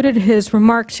concluded his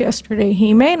remarks yesterday,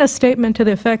 he made a statement to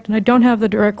the effect, and I don't have the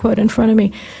direct quote in front of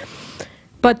me,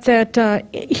 but that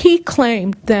he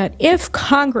claimed that if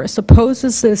Congress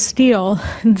opposes this deal,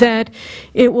 that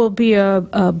it will be a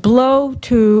blow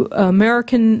to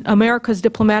America's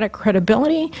diplomatic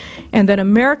credibility, and that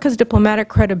America's diplomatic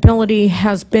credibility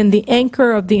has been the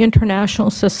anchor of the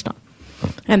international system.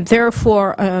 And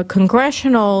therefore,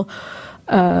 congressional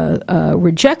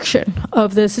rejection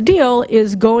of this deal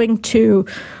is going to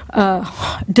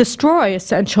destroy,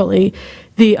 essentially,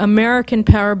 the American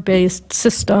power-based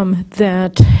system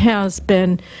that has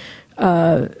been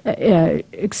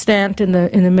extant in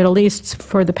the Middle East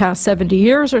for the past 70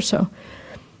 years or so.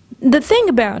 The thing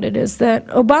about it is that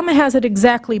Obama has it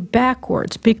exactly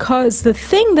backwards, because the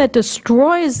thing that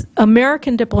destroys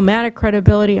American diplomatic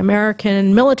credibility,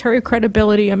 American military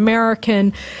credibility,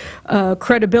 American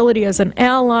credibility as an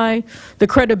ally, the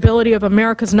credibility of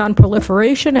America's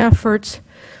non-proliferation efforts,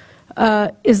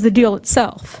 is the deal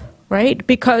itself, right?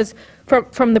 Because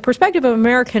from the perspective of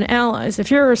American allies, if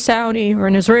you're a Saudi or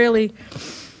an Israeli,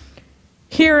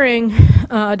 hearing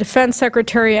Defense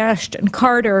Secretary Ashton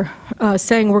Carter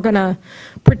saying we're going to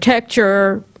protect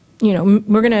your,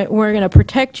 we're going to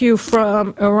protect you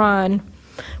from Iran.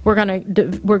 We're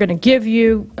going to give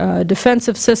you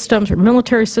defensive systems or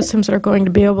military systems that are going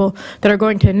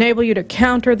to enable you to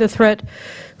counter the threat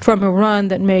from Iran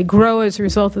that may grow as a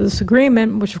result of this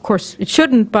agreement, which of course it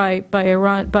shouldn't by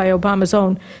Obama's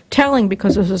own telling,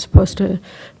 because this is supposed to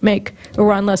make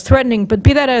Iran less threatening. But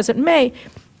be that as it may,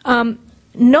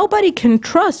 nobody can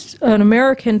trust an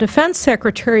American defense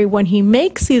secretary when he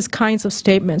makes these kinds of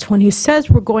statements, when he says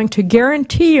we're going to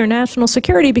guarantee your national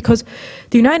security, because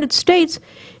the United States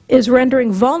is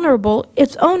rendering vulnerable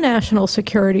its own national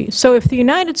security. So if the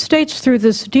United States, through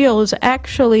this deal, is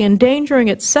actually endangering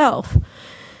itself,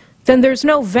 then there's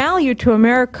no value to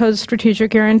America's strategic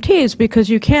guarantees, because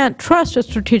you can't trust a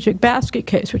strategic basket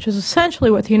case, which is essentially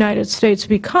what the United States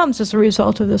becomes as a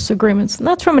result of this agreement. And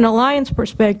that's from an alliance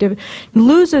perspective. It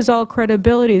loses all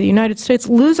credibility. The United States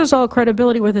loses all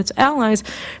credibility with its allies,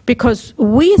 because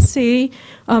we see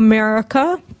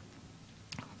America,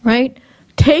 right,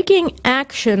 taking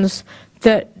actions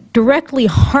that directly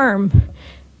harm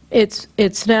its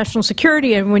national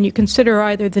security. And when you consider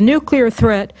either the nuclear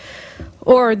threat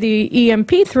or the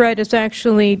EMP threat, is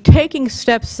actually taking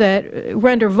steps that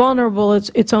render vulnerable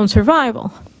its own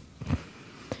survival.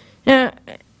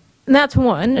 That's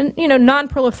one. And,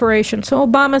 non-proliferation. So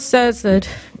Obama says that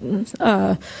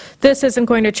this isn't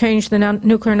going to change the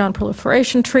nuclear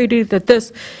non-proliferation treaty, that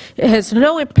this has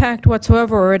no impact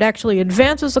whatsoever, or it actually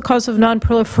advances the cause of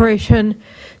non-proliferation.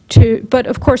 But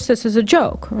of course this is a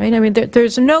joke, right? I mean,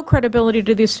 there's no credibility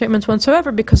to these statements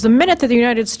whatsoever, because the minute that the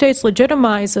United States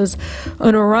legitimizes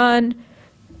an Iran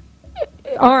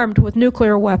armed with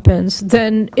nuclear weapons,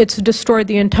 then it's destroyed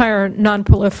the entire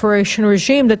non-proliferation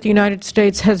regime that the United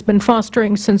States has been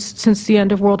fostering since the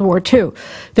end of World War II.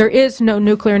 There is no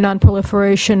nuclear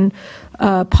non-proliferation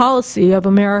policy of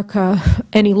America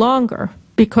any longer,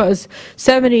 because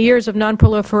 70 years of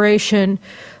non-proliferation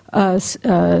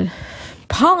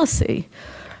policy,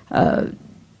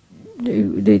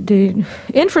 the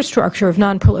infrastructure of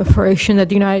non-proliferation that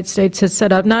the United States has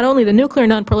set up, not only the Nuclear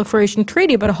Non-Proliferation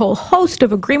Treaty, but a whole host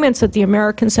of agreements that the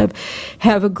Americans have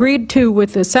agreed to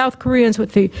with the South Koreans,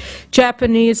 with the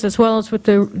Japanese, as well as with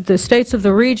the states of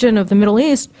the region of the Middle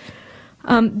East,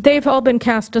 they've all been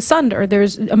cast asunder.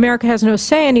 America has no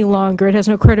say any longer. It has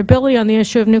no credibility on the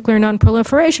issue of nuclear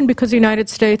non-proliferation, because the United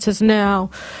States is now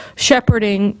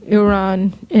shepherding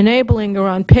Iran, enabling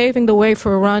Iran, paving the way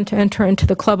for Iran to enter into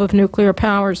the club of nuclear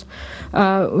powers,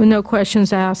 no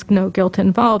questions asked, no guilt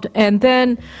involved. And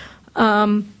then,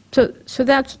 so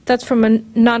that's from a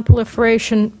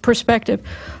non-proliferation perspective.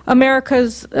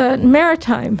 America's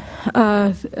maritime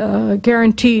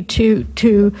guarantee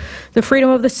to the freedom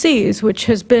of the seas, which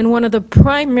has been one of the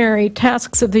primary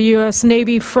tasks of the U.S.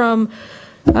 Navy from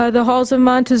the halls of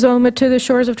Montezuma to the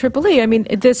shores of Tripoli. I mean,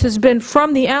 this has been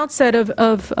from the outset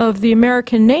of the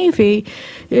American Navy,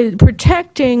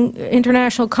 protecting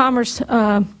international commerce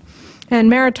and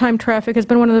maritime traffic has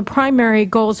been one of the primary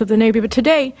goals of the Navy. But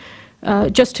today,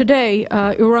 just today,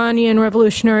 Iranian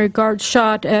Revolutionary Guards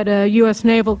shot at a U.S.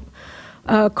 naval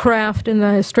craft in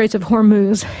the Straits of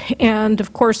Hormuz. And,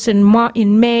 of course,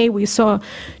 in May, we saw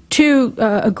two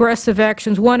aggressive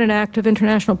actions, one an act of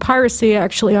international piracy,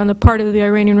 actually, on the part of the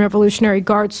Iranian Revolutionary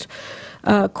Guards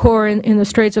Corps in the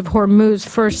Straits of Hormuz.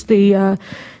 First, the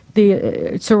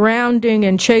surrounding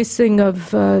and chasing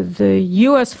of the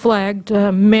U.S.-flagged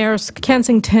Maersk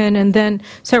Kensington, and then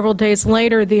several days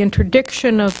later the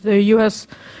interdiction of the U.S.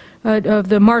 Of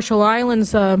the Marshall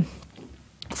Islands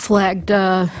flagged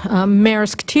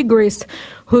Maersk Tigris,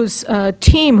 whose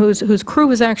team, whose crew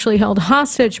was actually held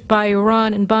hostage by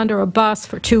Iran in Bandar Abbas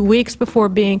for 2 weeks before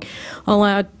being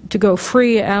allowed to go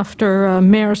free after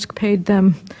Maersk paid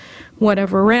them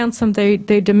whatever ransom they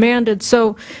demanded.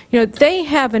 So, they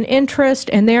have an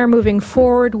interest, and they are moving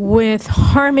forward with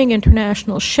harming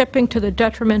international shipping to the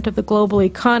detriment of the global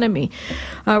economy,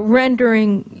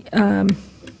 rendering,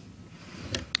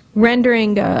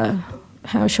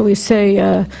 how shall we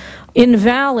say,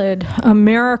 invalid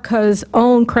America's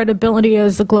own credibility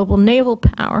as a global naval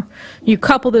power. You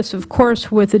couple this, of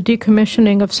course, with the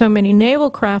decommissioning of so many naval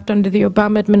craft under the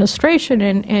Obama administration,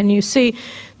 and you see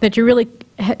that you're really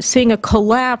seeing a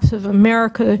collapse of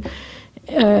America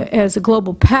as a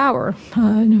global power,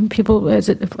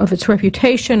 of its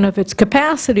reputation, of its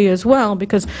capacity as well,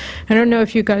 because I don't know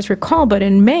if you guys recall, but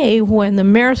in May, when the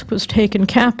Maersk was taken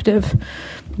captive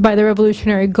by the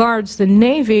Revolutionary Guards, the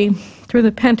Navy, through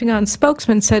the Pentagon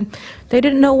spokesman, said they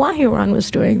didn't know why Iran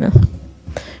was doing this.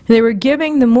 They were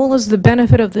giving the mullahs the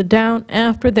benefit of the doubt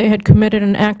after they had committed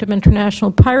an act of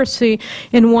international piracy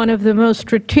in one of the most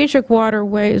strategic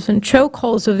waterways and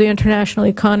chokeholds of the international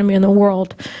economy in the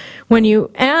world. When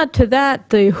you add to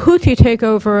that the Houthi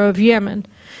takeover of Yemen,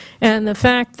 and the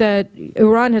fact that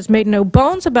Iran has made no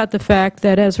bones about the fact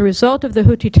that as a result of the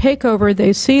Houthi takeover,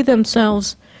 they see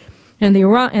themselves, and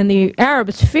the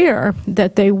Arabs fear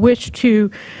that they wish to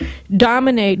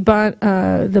dominate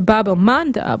the Bab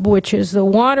el-Mandab, which is the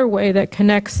waterway that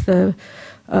connects the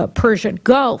Persian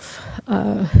Gulf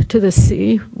to the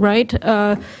sea, right?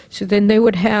 So then they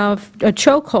would have a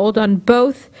chokehold on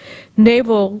both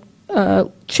naval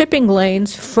shipping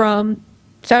lanes from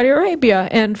Saudi Arabia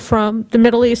and from the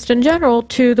Middle East in general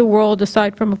to the world,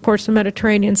 aside from, of course, the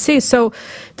Mediterranean Sea. So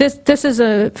this is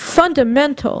a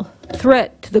fundamental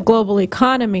threat to the global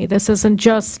economy. This isn't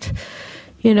just,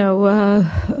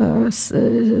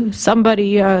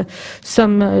 somebody,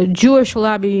 some Jewish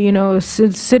lobby,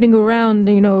 sitting around,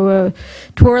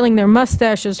 twirling their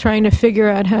mustaches, trying to figure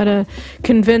out how to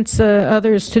convince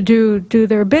others to do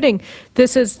their bidding.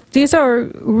 These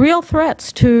are real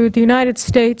threats to the United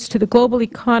States, to the global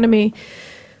economy,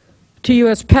 to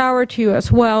U.S. power, to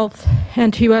U.S. wealth,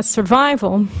 and to U.S.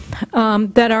 survival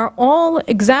that are all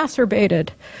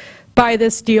exacerbated by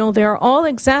this deal. They are all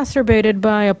exacerbated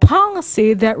by a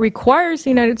policy that requires the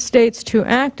United States to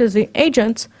act as the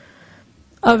agents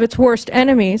of its worst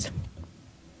enemies,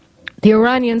 the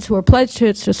Iranians, who are pledged to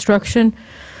its destruction.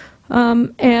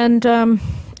 And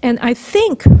I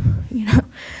think,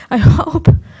 I hope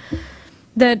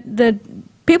that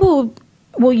people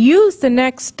will use the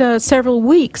next several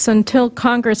weeks until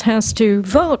Congress has to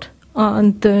vote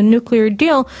on the nuclear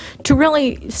deal to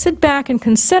really sit back and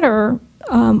consider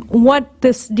what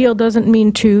this deal doesn't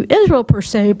mean to Israel per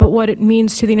se, but what it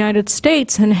means to the United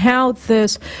States and how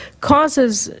this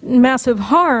causes massive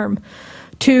harm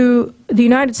to the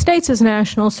United States'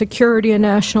 national security and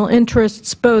national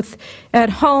interests, both at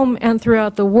home and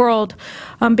throughout the world.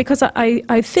 Because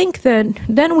I think that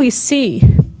then we see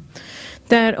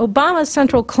that Obama's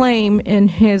central claim in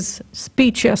his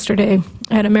speech yesterday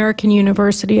at American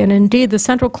University, and indeed the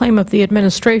central claim of the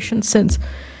administration since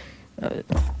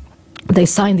they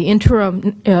signed the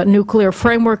interim nuclear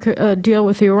framework deal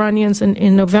with the Iranians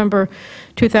in November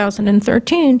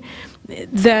 2013,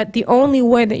 that the only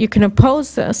way that you can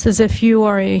oppose this is if you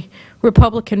are a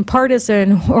Republican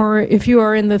partisan, or if you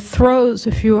are in the throes,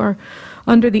 if you are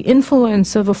under the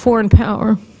influence of a foreign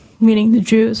power, meaning the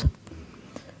Jews,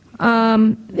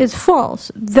 is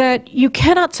false. That you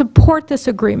cannot support this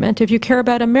agreement if you care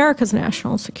about America's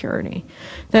national security.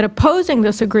 That opposing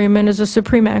this agreement is a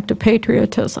supreme act of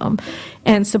patriotism.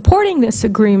 And supporting this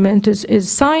agreement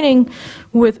is signing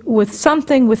with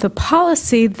something, with a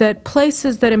policy that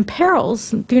that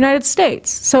imperils the United States.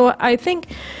 So I think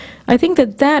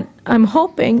that I'm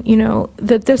hoping,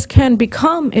 that this can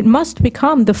become, it must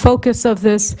become the focus of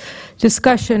this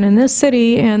discussion in this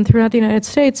city and throughout the United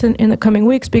States in the coming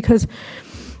weeks, because,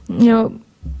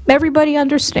 everybody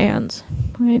understands,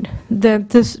 right, that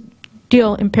this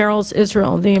deal imperils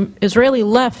Israel. The Israeli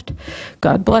left,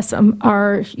 God bless them,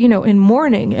 are, in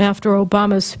mourning after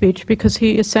Obama's speech, because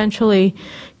he essentially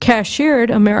cashiered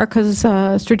America's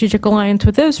strategic alliance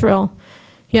with Israel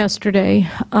yesterday,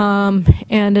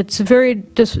 and it's very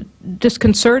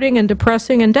disconcerting and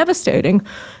depressing and devastating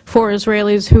for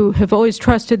Israelis who have always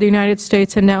trusted the United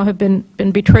States and now have been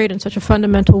betrayed in such a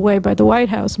fundamental way by the White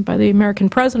House and by the American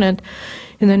president,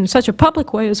 and then in such a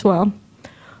public way as well.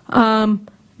 And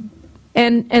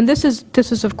this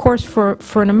is of course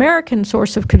for an American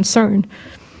source of concern,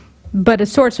 but a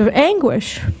source of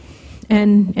anguish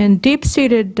and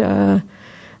deep-seated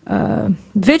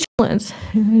vigilance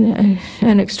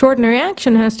and extraordinary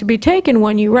action has to be taken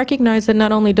when you recognize that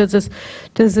not only does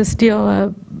this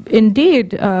deal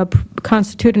indeed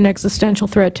constitute an existential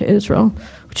threat to Israel,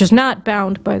 which is not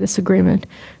bound by this agreement,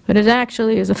 but it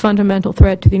actually is a fundamental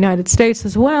threat to the United States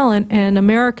as well, and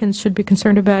Americans should be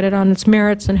concerned about it on its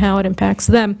merits and how it impacts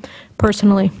them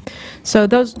personally. So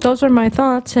those are my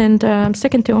thoughts, and I'm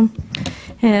sticking to them.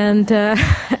 And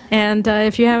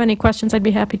if you have any questions, I'd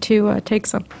be happy to take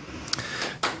some.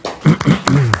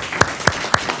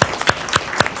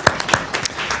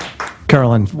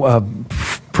 Carolyn,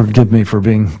 forgive me for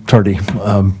being tardy,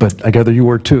 but I gather you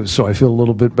were too, so I feel a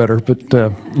little bit better. But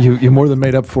you more than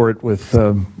made up for it with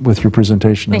your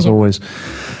presentation, as always.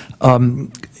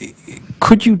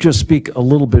 Could you just speak a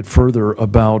little bit further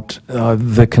about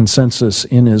the consensus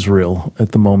in Israel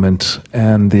at the moment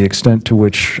and the extent to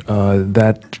which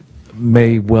that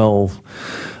may well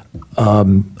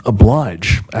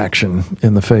oblige action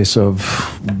in the face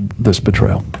of this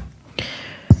betrayal?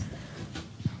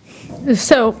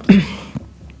 So,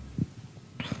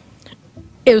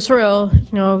 Israel,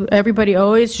 everybody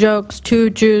always jokes,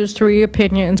 2 Jews, 3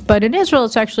 opinions, but in Israel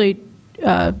it's actually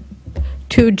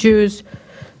 2 Jews,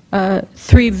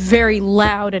 3 very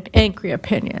loud and angry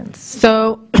opinions.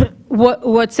 So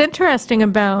what's interesting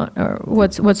about, or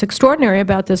what's extraordinary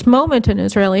about this moment in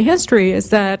Israeli history is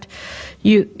that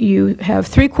you have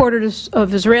 3/4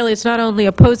 of Israelis not only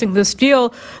opposing this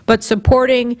deal, but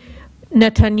supporting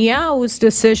Netanyahu's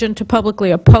decision to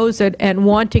publicly oppose it and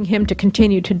wanting him to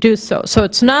continue to do so. So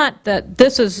it's not that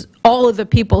this is all of the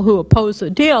people who oppose the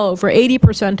deal. Over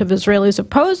 80% of Israelis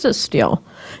oppose this deal,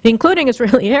 including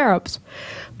Israeli Arabs.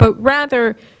 But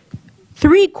rather,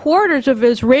 3/4 of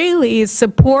Israelis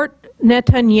support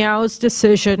Netanyahu's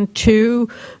decision to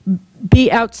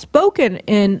be outspoken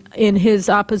in his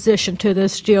opposition to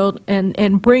this deal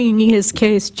and bringing his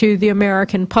case to the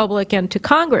American public and to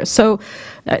Congress. So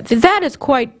that is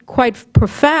quite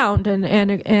profound,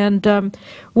 and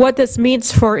what this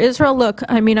means for Israel. Look,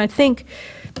 I mean, I think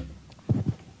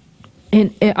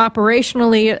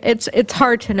operationally it's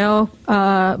hard to know.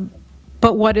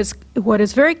 But what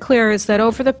is very clear is that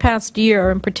over the past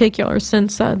year, in particular,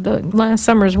 since the last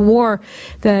summer's war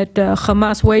that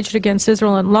Hamas waged against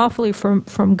Israel unlawfully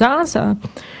from Gaza,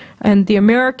 and the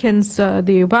Americans,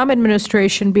 the Obama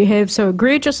administration, behaved so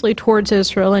egregiously towards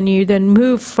Israel, and you then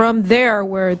move from there,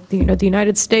 where the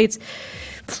United States,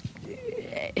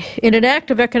 in an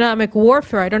act of economic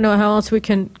warfare, I don't know how else we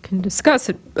can discuss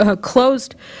it,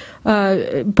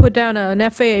 put down an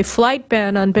FAA flight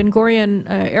ban on Ben Gurion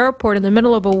Airport in the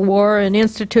middle of a war, and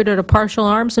instituted a partial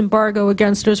arms embargo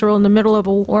against Israel in the middle of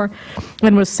a war,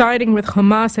 and was siding with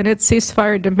Hamas and its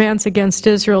ceasefire demands against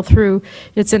Israel through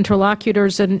its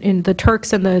interlocutors in the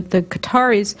Turks and the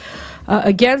Qataris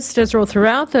against Israel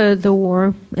throughout the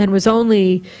war, and was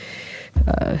only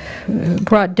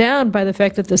brought down by the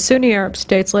fact that the Sunni Arab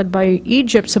states led by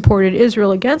Egypt supported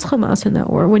Israel against Hamas in that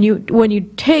war. When you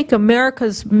take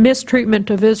America's mistreatment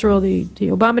of Israel, the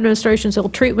Obama administration's ill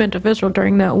treatment of Israel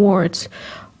during that war, its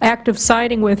active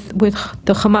siding with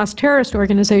the Hamas terrorist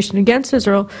organization against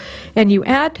Israel, and you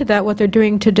add to that what they're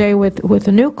doing today with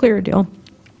the nuclear deal,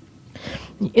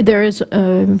 there is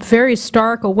a very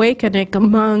stark awakening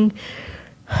among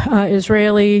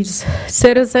Israeli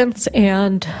citizens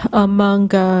and among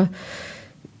the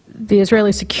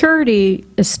Israeli security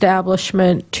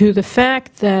establishment to the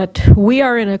fact that we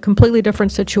are in a completely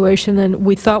different situation than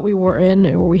we thought we were in,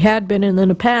 or we had been in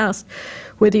the past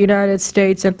with the United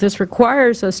States, and this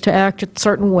requires us to act in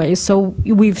certain ways. So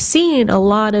we've seen a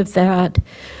lot of that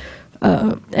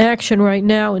action right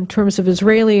now in terms of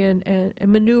Israeli and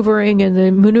maneuvering, and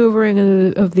the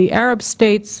maneuvering of the Arab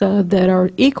states that are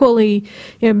equally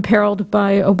imperiled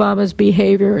by Obama's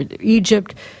behavior: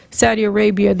 Egypt, Saudi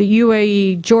Arabia, the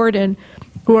UAE, Jordan,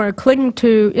 who are clinging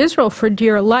to Israel for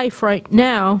dear life right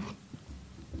now.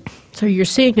 So you're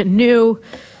seeing a new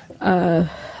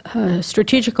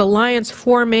strategic alliance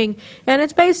forming, and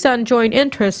it's based on joint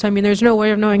interests. I mean, there's no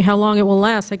way of knowing how long it will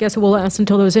last. I guess it will last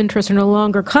until those interests are no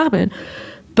longer common.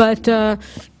 But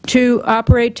to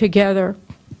operate together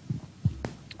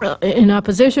in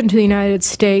opposition to the United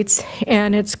States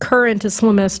and its current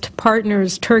Islamist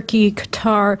partners, Turkey,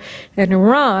 Qatar, and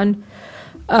Iran,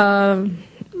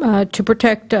 to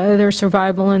protect their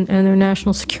survival and their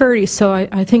national security. So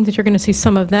I think that you're going to see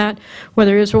some of that.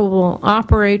 Whether Israel will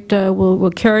operate, will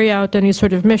carry out any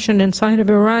sort of mission inside of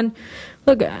Iran.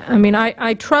 Look, I mean,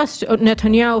 I trust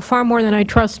Netanyahu far more than I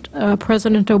trust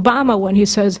President Obama when he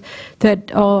says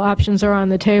that all options are on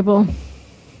the table.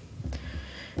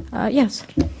 Yes.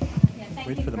 Yeah,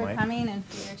 thank you for coming and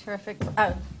for your terrific...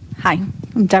 Hi,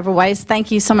 I'm Deborah Weiss.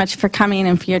 Thank you so much for coming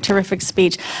and for your terrific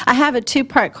speech. I have a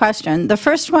two-part question. The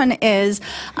first one is,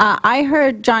 I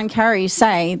heard John Kerry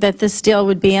say that this deal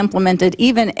would be implemented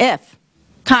even if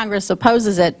Congress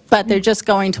opposes it, but they're just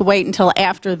going to wait until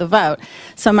after the vote.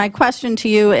 So my question to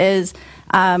you is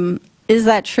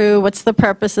that true? What's the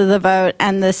purpose of the vote?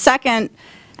 And the second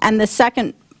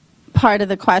part of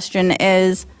the question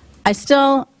is, I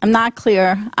still am not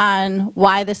clear on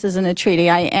why this isn't a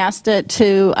treaty. I asked it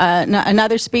to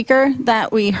another speaker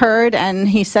that we heard, and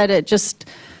he said it just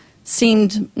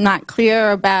seemed not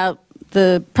clear about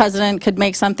the president could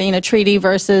make something a treaty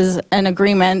versus an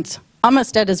agreement,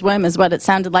 almost at his whim is what it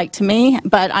sounded like to me.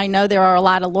 But I know there are a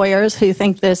lot of lawyers who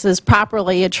think this is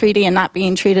properly a treaty and not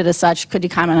being treated as such. Could you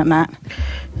comment on that?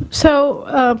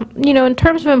 So, you know, in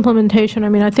terms of implementation, I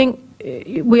mean, I think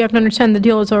we have to understand the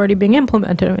deal is already being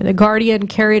implemented. I mean, The Guardian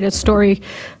carried a story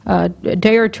a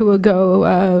day or two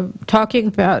ago talking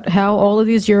about how all of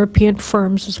these European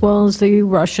firms, as well as the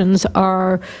Russians,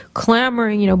 are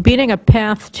clamoring, you know, beating a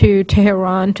path to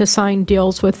Tehran to sign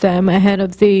deals with them ahead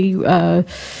of the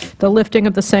lifting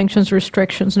of the sanctions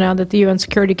restrictions now that the UN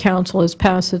Security Council has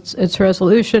passed its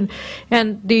resolution.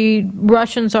 And the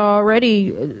Russians are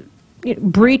already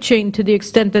breaching to the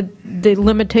extent that the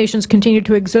limitations continue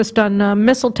to exist on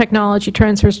missile technology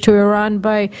transfers to Iran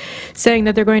by saying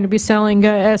that they're going to be selling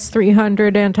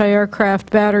S-300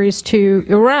 anti-aircraft batteries to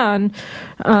Iran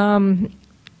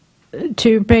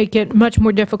to make it much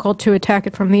more difficult to attack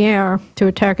it from the air, to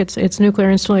attack its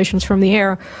nuclear installations from the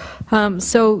air.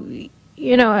 So,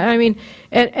 you know, I mean,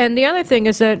 and the other thing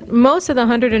is that most of the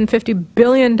 $150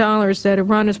 billion that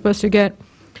Iran is supposed to get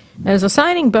as a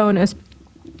signing bonus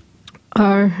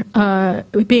are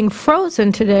being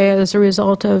frozen today as a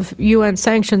result of UN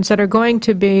sanctions that are going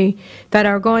to be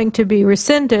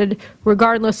rescinded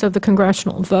regardless of the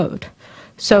congressional vote.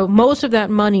 So most of that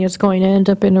money is going to end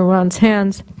up in Iran's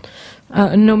hands,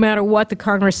 no matter what the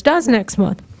Congress does next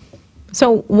month.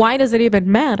 So why does it even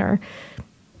matter?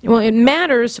 Well, it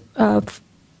matters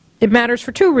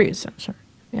for two reasons.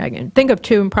 I can think of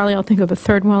two, and probably I'll think of a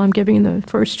third while I'm giving the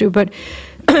first two. But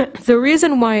the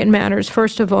reason why it matters,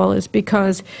 first of all, is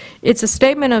because it's a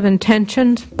statement of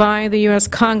intention by the U.S.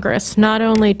 Congress, not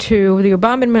only to the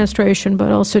Obama administration,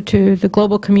 but also to the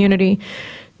global community,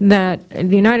 that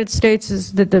the United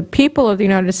States that the people of the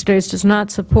United States do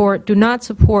not support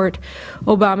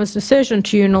Obama's decision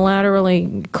to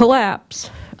unilaterally collapse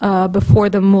before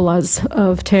the mullahs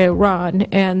of Tehran,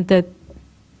 and that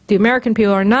the American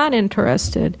people are not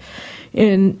interested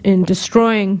in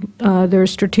destroying their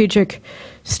strategic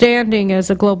standing as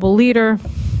a global leader.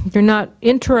 They're not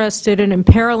interested in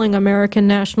imperiling American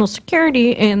national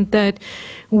security, and that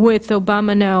with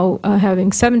Obama now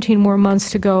having 17 more months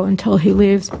to go until he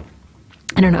leaves,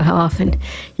 I don't know how often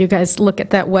you guys look at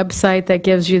that website that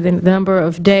gives you the number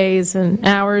of days and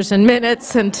hours and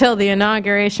minutes until the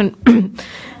inauguration.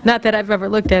 Not that I've ever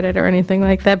looked at it or anything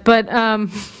like that, but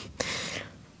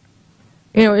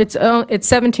you know, it's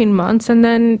 17 months, and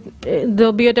then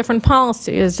there'll be a different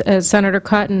policy, as Senator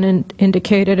Cotton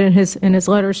indicated in his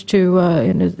letters to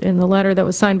in the letter that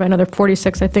was signed by another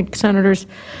 46, I think, senators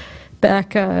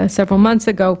back several months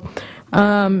ago,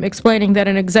 explaining that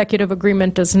an executive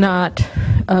agreement does not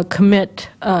commit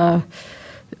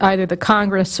either the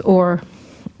Congress or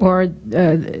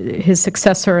his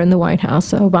successor in the White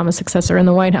House, Obama's successor in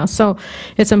the White House. So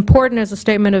it's important as a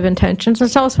statement of intentions.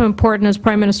 It's also important, as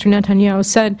Prime Minister Netanyahu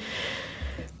said,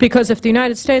 because if the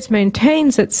United States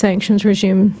maintains its sanctions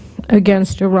regime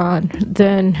against Iran,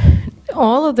 then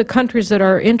all of the countries that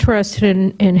are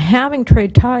interested in having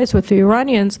trade ties with the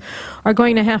Iranians are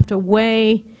going to have to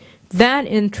weigh that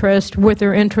interest with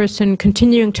their interest in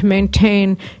continuing to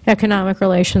maintain economic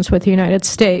relations with the United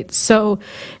States. So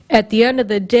at the end of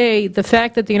the day, the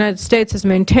fact that the United States is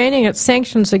maintaining its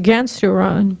sanctions against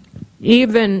Iran,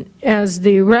 even as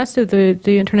the rest of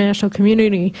the international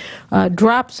community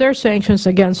drops their sanctions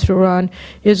against Iran,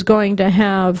 is going to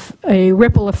have a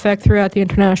ripple effect throughout the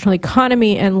international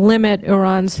economy and limit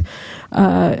Iran's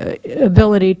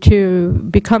ability to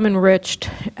become enriched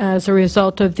as a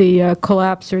result of the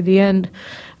collapse or the end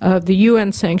of the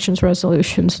UN sanctions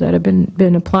resolutions that have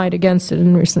been applied against it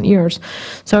in recent years.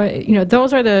 So, you know,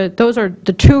 those are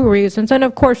the two reasons, and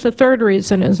of course the third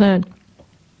reason is that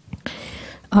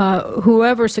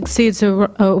whoever succeeds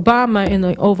Obama in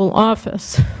the Oval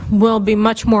Office will be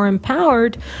much more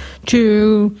empowered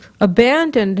to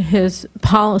abandon his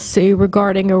policy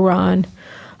regarding Iran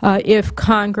if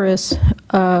Congress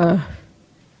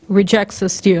rejects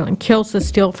this deal and kills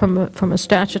this deal from a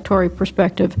statutory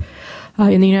perspective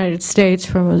in the United States,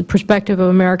 from a perspective of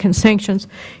American sanctions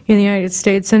in the United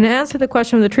States. And to answer the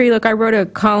question of the treaty, look, I wrote a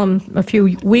column a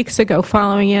few weeks ago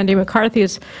following Andy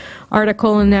McCarthy's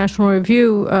article in National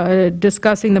Review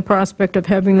discussing the prospect of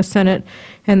having the Senate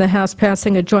and the House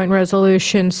passing a joint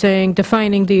resolution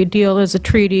defining the deal as a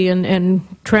treaty and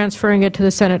transferring it to the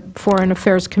Senate Foreign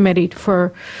Affairs Committee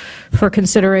for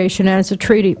consideration as a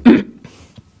treaty.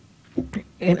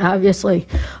 And obviously,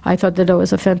 I thought that it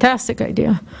was a fantastic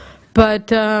idea.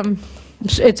 But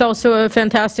it's also a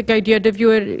fantastic idea to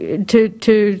view it,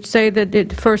 to say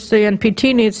that first the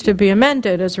NPT needs to be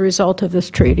amended as a result of this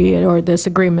treaty or this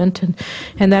agreement,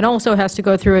 and that also has to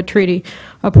go through a treaty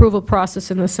approval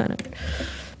process in the Senate.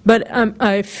 But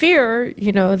I fear,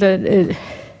 you know, that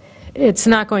it's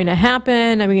not going to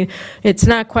happen. I mean, it's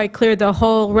not quite clear the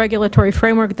whole regulatory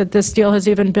framework that this deal has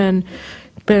even been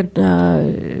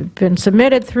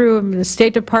submitted through. I mean, the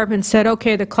State Department said,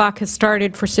 okay, the clock has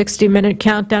started for 60-minute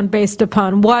countdown based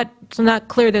upon what? It's not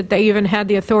clear that they even had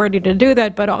the authority to do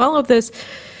that, but all of this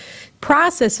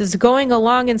process is going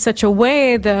along in such a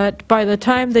way that by the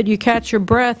time that you catch your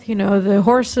breath, you know, the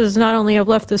horses not only have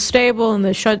left the stable and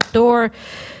the shut door,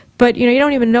 but, you know, you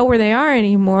don't even know where they are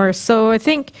anymore. So I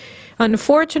think,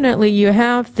 unfortunately, you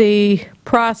have the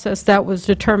process that was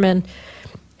determined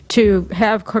to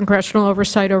have congressional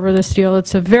oversight over this deal.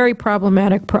 It's a very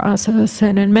problematic process,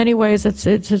 and in many ways it's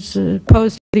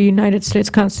opposed to the United States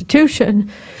Constitution,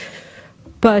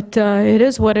 but it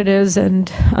is what it is,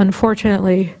 and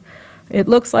unfortunately it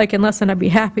looks like, unless, and I'd be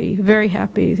happy, very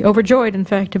happy, overjoyed in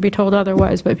fact, to be told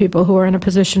otherwise by people who are in a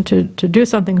position to do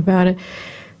something about it.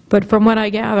 But from what I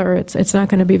gather, it's not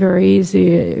going to be very easy.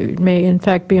 It may in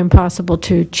fact be impossible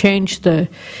to change the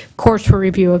course for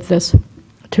review of this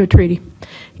to a treaty.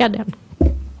 Yeah, Dan.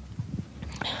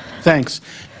 Thanks.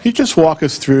 Can you just walk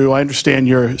us through, I understand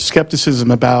your skepticism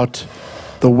about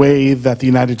the way that the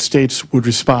United States would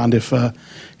respond if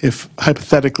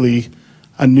hypothetically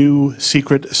a new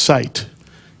secret site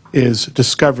is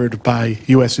discovered by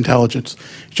U.S. intelligence.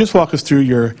 Just walk us through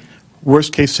your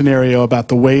worst case scenario about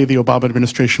the way the Obama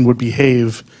administration would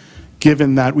behave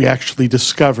given that we actually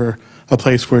discover a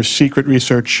place where secret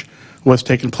research was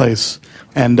taking place.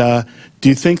 And do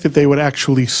you think that they would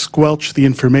actually squelch the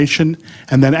information,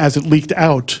 and then as it leaked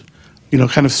out, you know,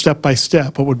 kind of step by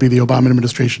step, what would be the Obama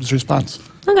administration's response?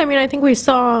 Look, I mean, I think we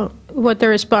saw what their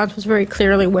response was very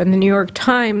clearly when the New York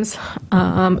Times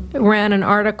ran an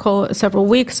article several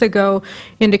weeks ago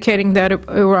indicating that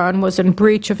Iran was in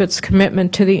breach of its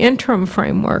commitment to the interim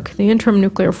framework, the interim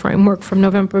nuclear framework from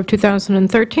November of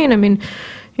 2013. I mean,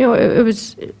 you know, it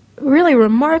was really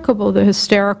remarkable, the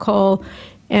hysterical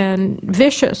and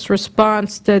vicious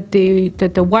response that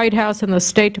the White House and the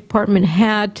State Department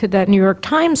had to that New York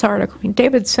Times article. I mean,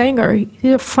 David Sanger,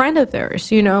 he's a friend of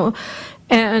theirs, you know,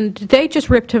 and they just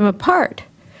ripped him apart,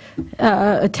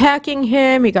 attacking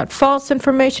him. He got false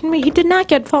information. I mean, he did not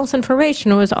get false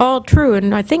information. It was all true,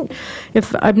 and I think,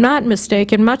 if I'm not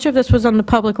mistaken, much of this was on the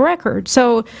public record.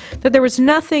 So that there was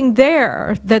nothing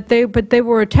there that but they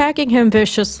were attacking him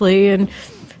viciously,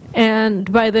 and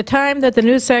by the time that the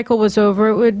news cycle was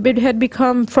over, it had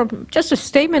become from just a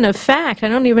statement of fact. I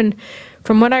don't even,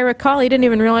 from what I recall, he didn't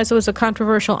even realize it was a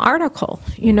controversial article,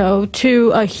 you know,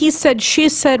 to a he said, she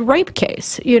said rape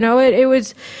case. You know, it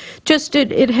was just,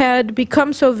 it had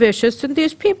become so vicious. And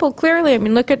these people clearly, I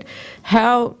mean, look at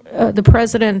how the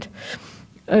president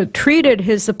treated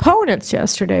his opponents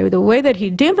yesterday. The way that he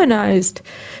demonized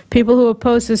people who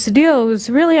opposed this deal was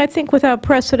really, I think, without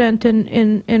precedent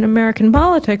in American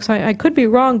politics. I could be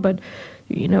wrong, but,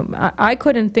 you know, I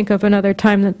couldn't think of another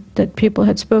time that people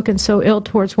had spoken so ill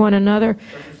towards one another.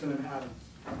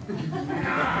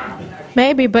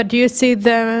 Maybe, but do you see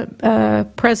the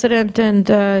president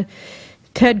and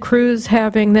Ted Cruz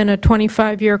having then a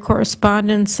 25-year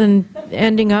correspondence and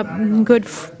ending up good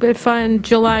fine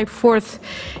July 4th,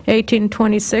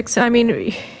 1826. I mean,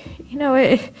 you know,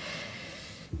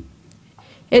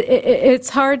 it's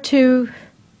hard to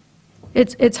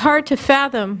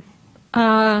fathom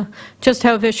just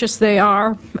how vicious they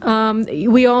are.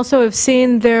 We also have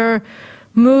seen their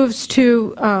moves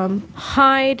to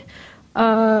hide,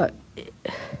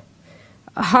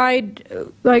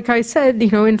 like I said, you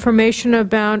know, information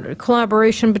about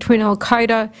collaboration between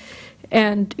Al-Qaeda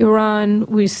and Iran.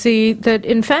 We see that,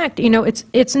 in fact, you know,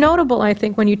 it's notable, I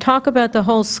think, when you talk about the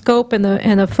whole scope and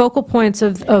the focal points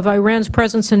of Iran's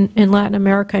presence in Latin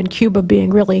America and Cuba being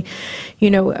really, you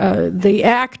know, the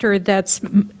actor that's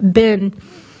been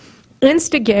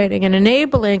instigating and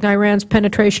enabling Iran's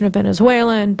penetration of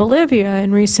Venezuela and Bolivia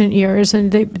in recent years,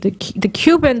 and the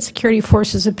Cuban security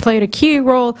forces have played a key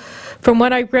role. From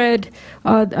what I read,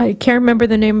 I can't remember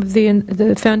the name of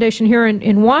the foundation here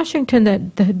in Washington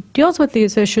that deals with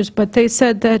these issues, but they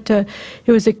said that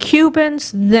it was the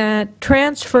Cubans that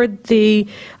transferred the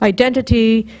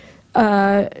identity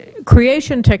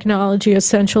creation technology,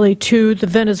 essentially, to the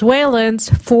Venezuelans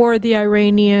for the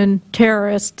Iranian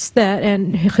terrorists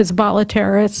and Hezbollah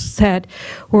terrorists that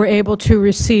were able to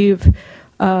receive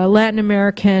Latin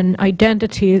American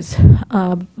identities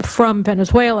from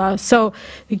Venezuela. So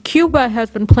Cuba has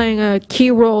been playing a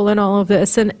key role in all of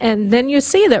this, and then you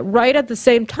see that right at the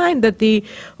same time that the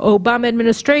Obama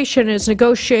administration is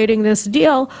negotiating this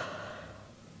deal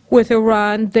with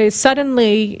Iran, they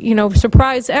suddenly, you know,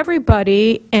 surprise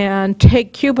everybody and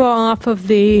take Cuba off of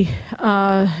the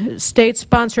state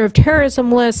sponsor of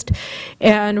terrorism list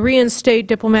and reinstate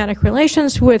diplomatic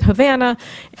relations with Havana.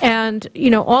 And, you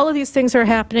know, all of these things are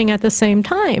happening at the same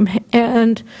time.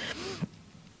 And,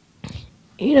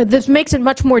 you know, this makes it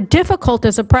much more difficult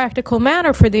as a practical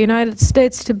matter for the United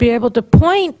States to be able to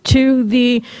point to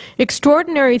the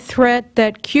extraordinary threat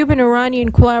that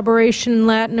Cuban-Iranian collaboration in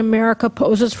Latin America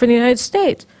poses for the United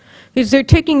States. Because they're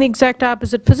taking the exact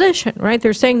opposite position, right?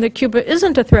 They're saying that Cuba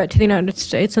isn't a threat to the United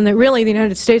States and that really the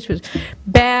United States was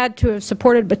bad to have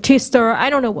supported Batista or I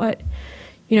don't know what,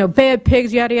 you know, bad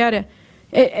pigs, yada, yada.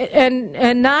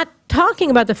 And not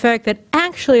talking about the fact that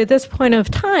actually at this point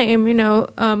of time, you know,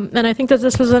 and I think that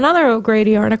this was another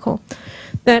O'Grady article,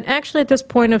 that actually at this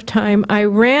point of time,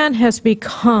 Iran has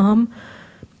become,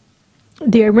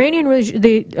 the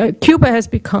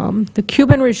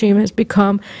Cuban regime has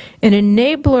become an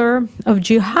enabler of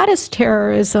jihadist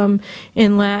terrorism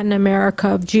in Latin America,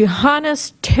 of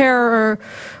jihadist terror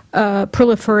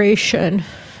proliferation,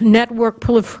 network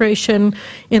proliferation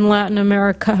in Latin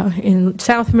America, in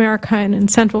South America, and in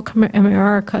Central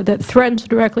America that threatens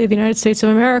directly the United States of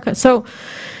America. So,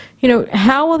 you know,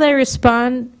 how will they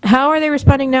respond? How are they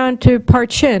responding now to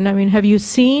Parchin? I mean, have you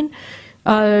seen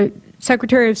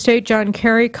Secretary of State John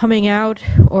Kerry coming out,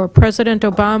 or President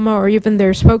Obama, or even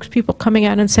their spokespeople coming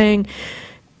out and saying,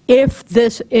 if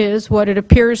this is what it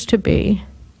appears to be,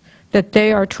 that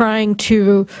they are trying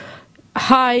to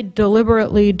hide,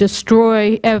 deliberately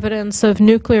destroy evidence of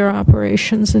nuclear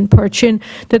operations in Parchin,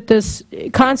 that this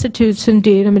constitutes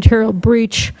indeed a material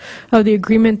breach of the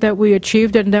agreement that we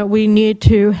achieved, and that we need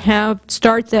to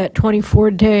start that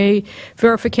 24-day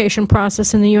verification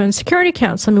process in the UN Security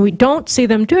Council. I mean, we don't see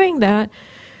them doing that.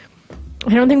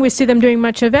 I don't think we see them doing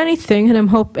much of anything,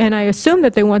 and I assume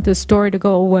that they want this story to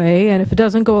go away, and if it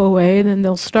doesn't go away, then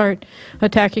they'll start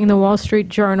attacking the Wall Street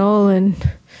Journal and,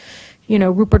 you know,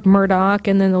 Rupert Murdoch,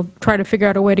 and then they'll try to figure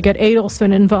out a way to get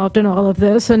Adelson involved in all of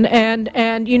this,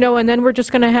 and you know, and then we're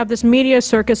just going to have this media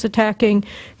circus attacking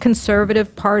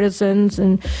conservative partisans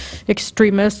and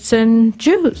extremists and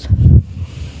Jews.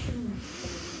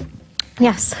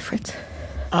 Yes, Fritz.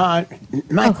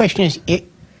 My question is,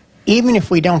 even if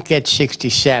we don't get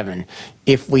 67,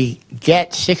 if we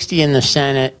get 60 in the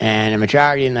Senate and a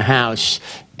majority in the House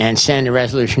and send a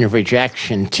resolution of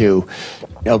rejection to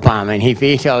Obama and he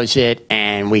vetoes it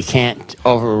and we can't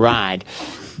override,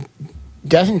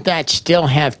 doesn't that still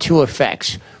have two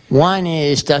effects? One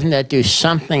is, doesn't that do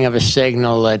something of a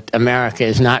signal that America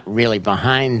is not really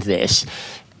behind this?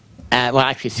 Well,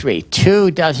 actually three.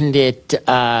 Two, doesn't it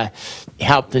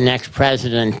help the next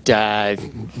president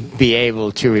be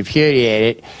able to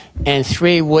repudiate it? And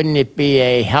three, wouldn't it be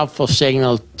a helpful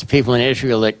signal to people in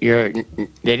Israel that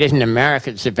it isn't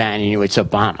America that's abandoning you, it's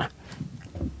Obama?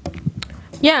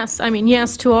 Yes, I mean,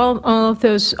 yes to all of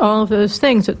those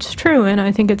things. It's true, and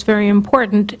I think it's very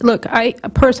important. Look, I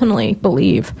personally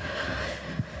believe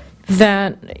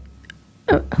that.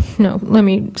 No, let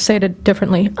me say it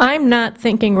differently. I'm not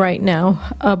thinking right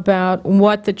now about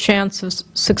what the chance of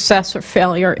success or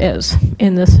failure is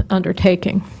in this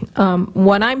undertaking.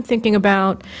 What I'm thinking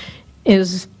about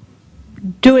is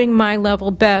doing my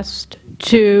level best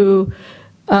to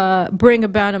bring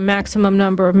about a maximum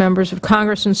number of members of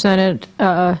Congress and Senate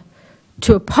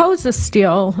to oppose this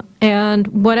deal, and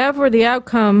whatever the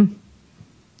outcome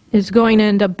is going to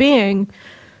end up being,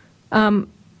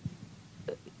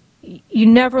 you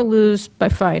never lose by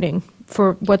fighting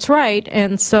for what's right,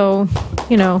 and so,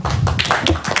 you know,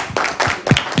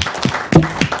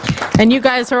 and you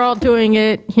guys are all doing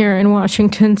it here in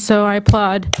Washington, so I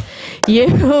applaud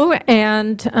you,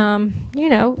 and, you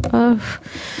know,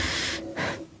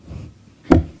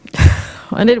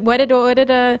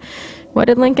 what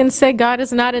did Lincoln say? God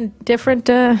is not indifferent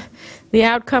to the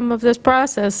outcome of this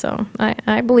process, so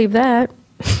I believe that.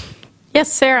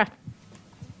 Yes, Sarah.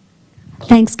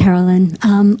 Thanks, Carolyn.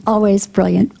 Always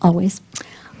brilliant, always.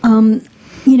 You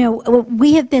know,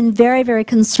 we have been very, very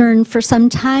concerned for some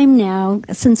time now,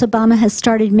 since Obama has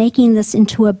started making this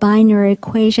into a binary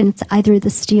equation. It's either the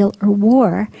deal or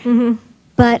war. Mm-hmm.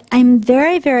 But I'm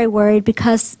very, very worried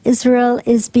because Israel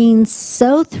is being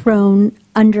so thrown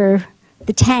under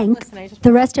the tank,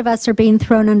 the rest of us are being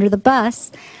thrown under the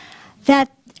bus,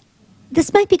 that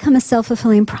this might become a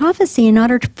self-fulfilling prophecy. In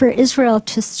order for Israel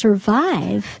to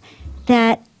survive,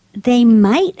 that they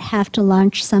might have to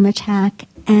launch some attack,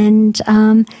 and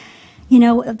you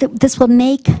know, this will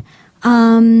make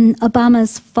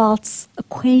Obama's false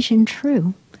equation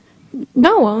true.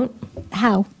 No, it won't.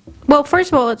 How? Well,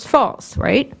 first of all, it's false,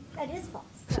 right? That is false.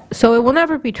 So it will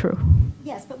never be true.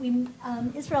 Yes, but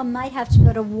Israel might have to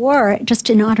go to war just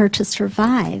in order to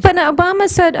survive. But Obama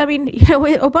said, I mean, you know,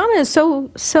 Obama is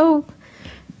so.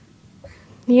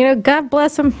 You know, God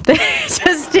bless him.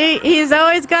 He's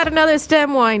always got another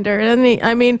stem winder. And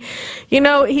I mean, you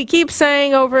know, he keeps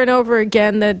saying over and over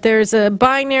again that there's a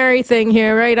binary thing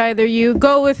here, right? Either you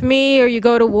go with me or you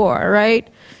go to war, right?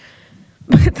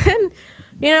 But then,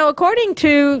 you know, according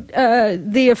to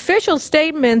the official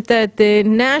statement that the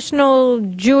National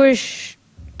Jewish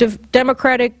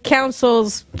Democratic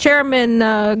Council's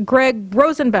chairman, Greg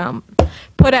Rosenbaum,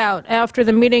 put out after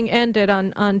the meeting ended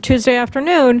on Tuesday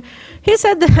afternoon, he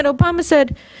said that Obama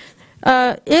said,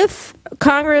 if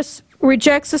Congress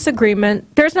rejects this agreement,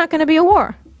 there's not going to be a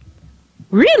war.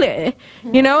 Really?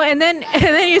 You know, and then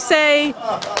you say,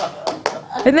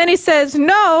 and then he says,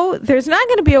 no, there's not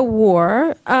going to be a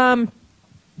war.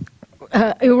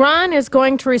 Iran is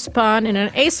going to respond in an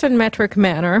asymmetric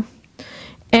manner,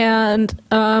 and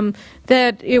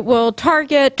that it will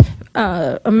target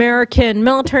American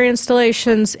military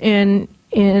installations in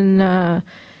the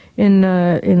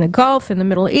Gulf, in the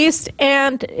Middle East,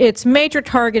 and its major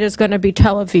target is going to be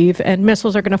Tel Aviv, and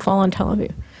missiles are going to fall on Tel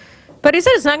Aviv. But he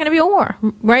said it's not going to be a war,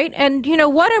 right? And, you know,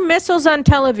 what are missiles on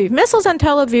Tel Aviv? Missiles on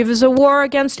Tel Aviv is a war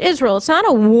against Israel. It's not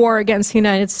a war against the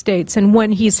United States. And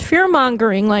when he's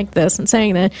fear-mongering like this and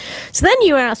saying that, so then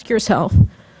you ask yourself,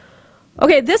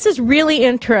 okay, this is really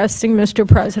interesting, Mr.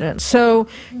 President. So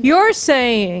you're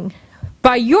saying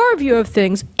by your view of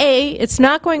things, A, it's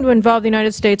not going to involve the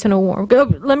United States in a war.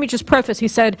 Let me just preface, he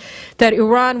said that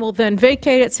Iran will then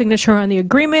vacate its signature on the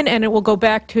agreement and it will go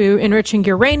back to enriching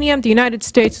uranium. The United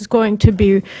States is going to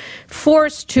be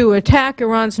forced to attack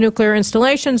Iran's nuclear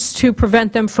installations to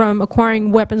prevent them from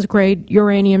acquiring weapons-grade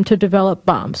uranium to develop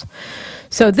bombs.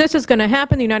 So this is going to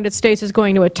happen. The United States is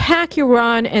going to attack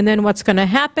Iran, and then what's going to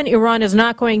happen? Iran is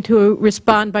not going to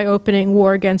respond by opening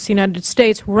war against the United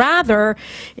States. Rather,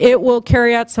 it will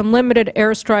carry out some limited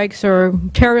airstrikes or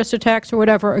terrorist attacks or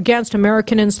whatever against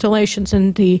American installations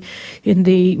in the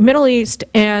Middle East,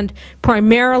 and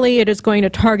primarily it is going to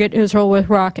target Israel with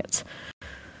rockets.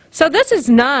 So this is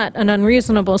not an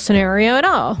unreasonable scenario at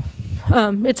all.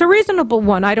 It's a reasonable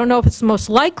one. I don't know if it's the most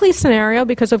likely scenario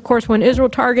because, of course, when Israel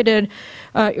targeted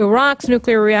Iraq's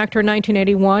nuclear reactor in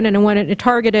 1981 and when it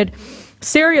targeted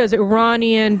Syria's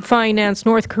Iranian-financed,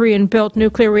 North Korean-built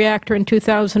nuclear reactor in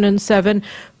 2007,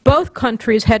 both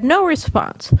countries had no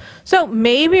response. So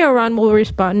maybe Iran will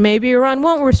respond, maybe Iran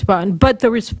won't respond. But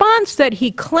the response that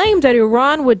he claimed that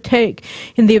Iran would take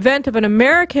in the event of an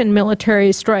American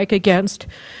military strike against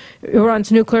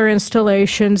Iran's nuclear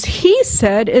installations, he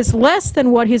said, is less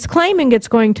than what he's claiming it's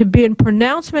going to be in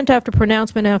pronouncement after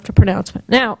pronouncement after pronouncement.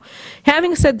 Now,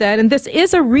 having said that, and this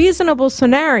is a reasonable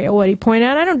scenario, what he pointed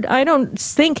out, I don't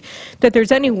think that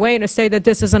there's any way to say that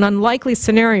this is an unlikely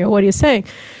scenario, what he's saying.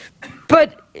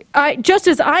 But just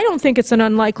as I don't think it's an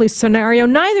unlikely scenario,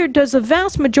 neither does the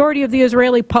vast majority of the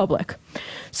Israeli public.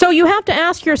 So you have to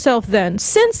ask yourself then,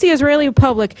 since the Israeli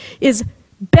public is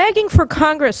begging for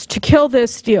Congress to kill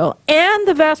this deal, and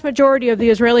the vast majority of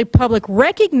the Israeli public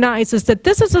recognizes that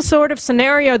this is a sort of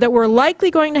scenario that we're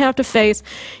likely going to have to face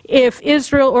if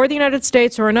Israel or the United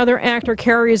States or another actor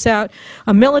carries out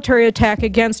a military attack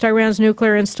against Iran's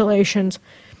nuclear installations,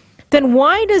 then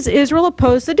why does Israel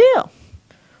oppose the deal?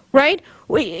 Right?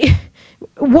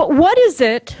 What is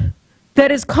it that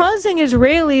is causing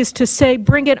Israelis to say,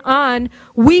 bring it on,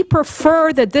 we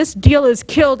prefer that this deal is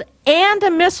killed and a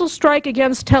missile strike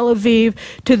against Tel Aviv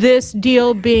to this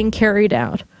deal being carried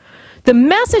out? The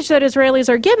message that Israelis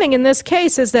are giving in this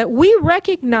case is that we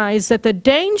recognize that the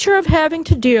danger of having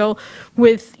to deal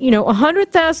with,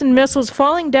 100,000 missiles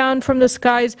falling down from the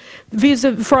skies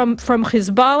from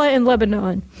Hezbollah in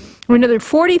Lebanon, another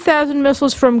 40,000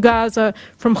 missiles from Gaza,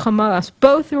 from Hamas,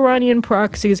 both Iranian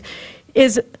proxies,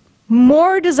 is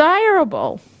more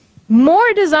desirable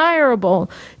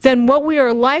than what we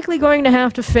are likely going to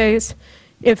have to face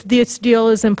if this deal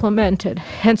is implemented.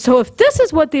 And so if this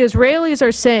is what the Israelis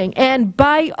are saying, and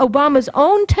by Obama's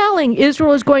own telling,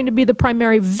 Israel is going to be the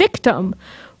primary victim,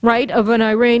 right, of an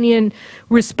Iranian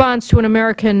response to an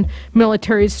American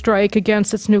military strike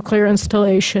against its nuclear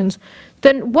installations,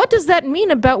 then what does that mean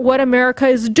about what America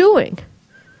is doing?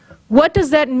 What does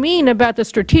that mean about the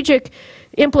strategic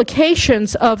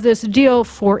implications of this deal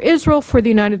for Israel, for the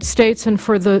United States, and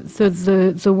for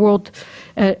the world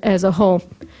as a whole?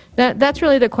 That's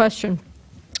really the question.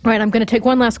 All right, I'm going to take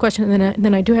one last question, and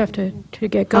then I do have to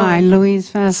get going. Hi,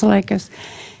 Louise Vasilakis.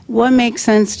 What makes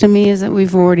sense to me is that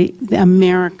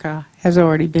America has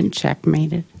already been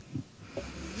checkmated.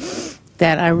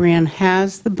 That Iran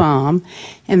has the bomb,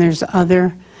 and there's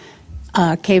other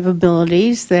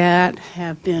capabilities that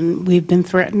we've been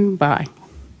threatened by.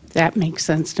 That makes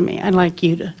sense to me. I'd like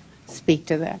you to speak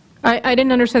to that. I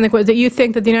didn't understand the question. That you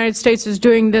think that the United States is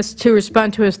doing this to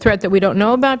respond to a threat that we don't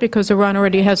know about because Iran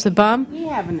already has the bomb? We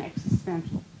have an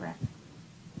existential threat.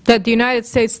 That the United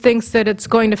States thinks that it's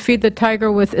going to feed the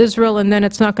tiger with Israel and then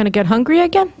it's not going to get hungry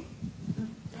again?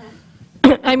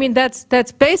 I mean, that's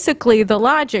basically the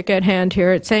logic at hand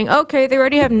here. It's saying, okay, they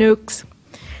already have nukes.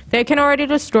 They can already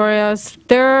destroy us.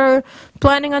 They're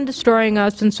planning on destroying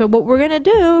us. And so what we're going to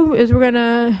do is we're going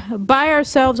to buy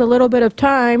ourselves a little bit of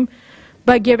time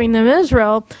by giving them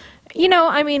Israel.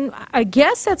 I mean, I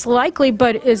guess that's likely,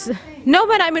 but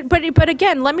but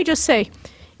again, let me just say,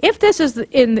 if this is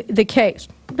in the case,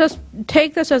 just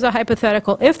take this as a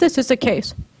hypothetical. If this is the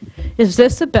case, is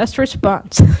this the best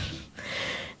response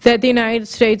that the United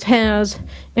States has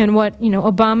in what,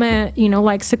 Obama,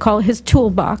 likes to call his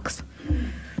toolbox?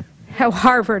 How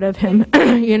Harvard of him,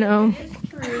 It's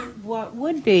true. What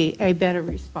would be a better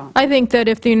response? I think that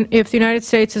if the United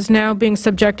States is now being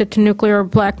subjected to nuclear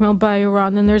blackmail by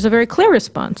Iran, then there's a very clear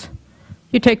response.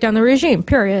 You take down the regime,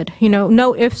 period.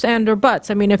 No ifs, and, or buts.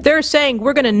 I mean, if they're saying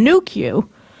we're going to nuke you,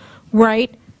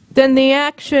 right, then the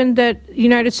action that the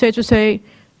United States would say,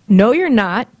 no, you're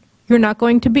not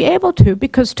going to be able to,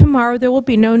 because tomorrow there will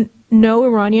be no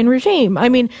Iranian regime. I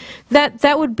mean,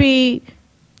 that would be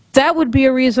that would be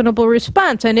a reasonable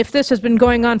response. And if this has been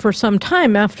going on for some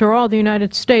time, after all, the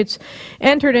United States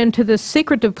entered into this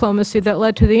secret diplomacy that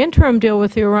led to the interim deal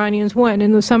with the Iranians when?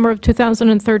 In the summer of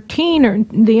 2013 or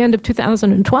the end of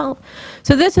 2012.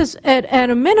 So this has, at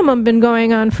a minimum, been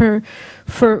going on for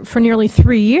nearly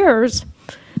 3 years.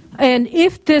 And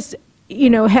if this,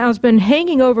 has been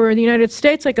hanging over the United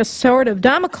States like a sword of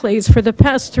Damocles for the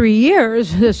past 3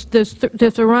 years,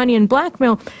 this Iranian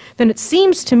blackmail, then it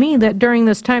seems to me that during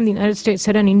this time the United States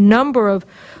had any number of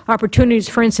opportunities,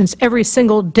 for instance, every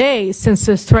single day since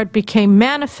this threat became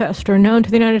manifest or known to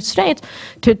the United States,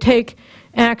 to take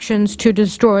actions to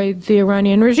destroy the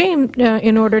Iranian regime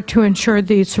in order to ensure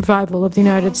the survival of the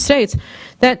United States.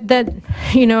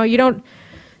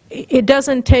 It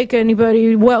doesn't take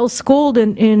anybody well-schooled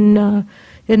in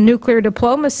nuclear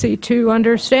diplomacy to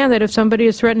understand that if somebody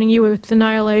is threatening you with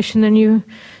annihilation, then you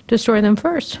destroy them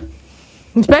first,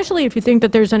 especially if you think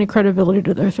that there's any credibility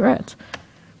to their threats.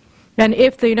 And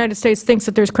if the United States thinks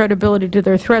that there's credibility to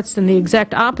their threats, then the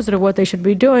exact opposite of what they should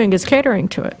be doing is catering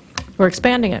to it or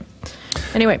expanding it.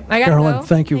 Anyway, I got to go. Carolyn,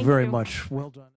 thank you very much. Well done.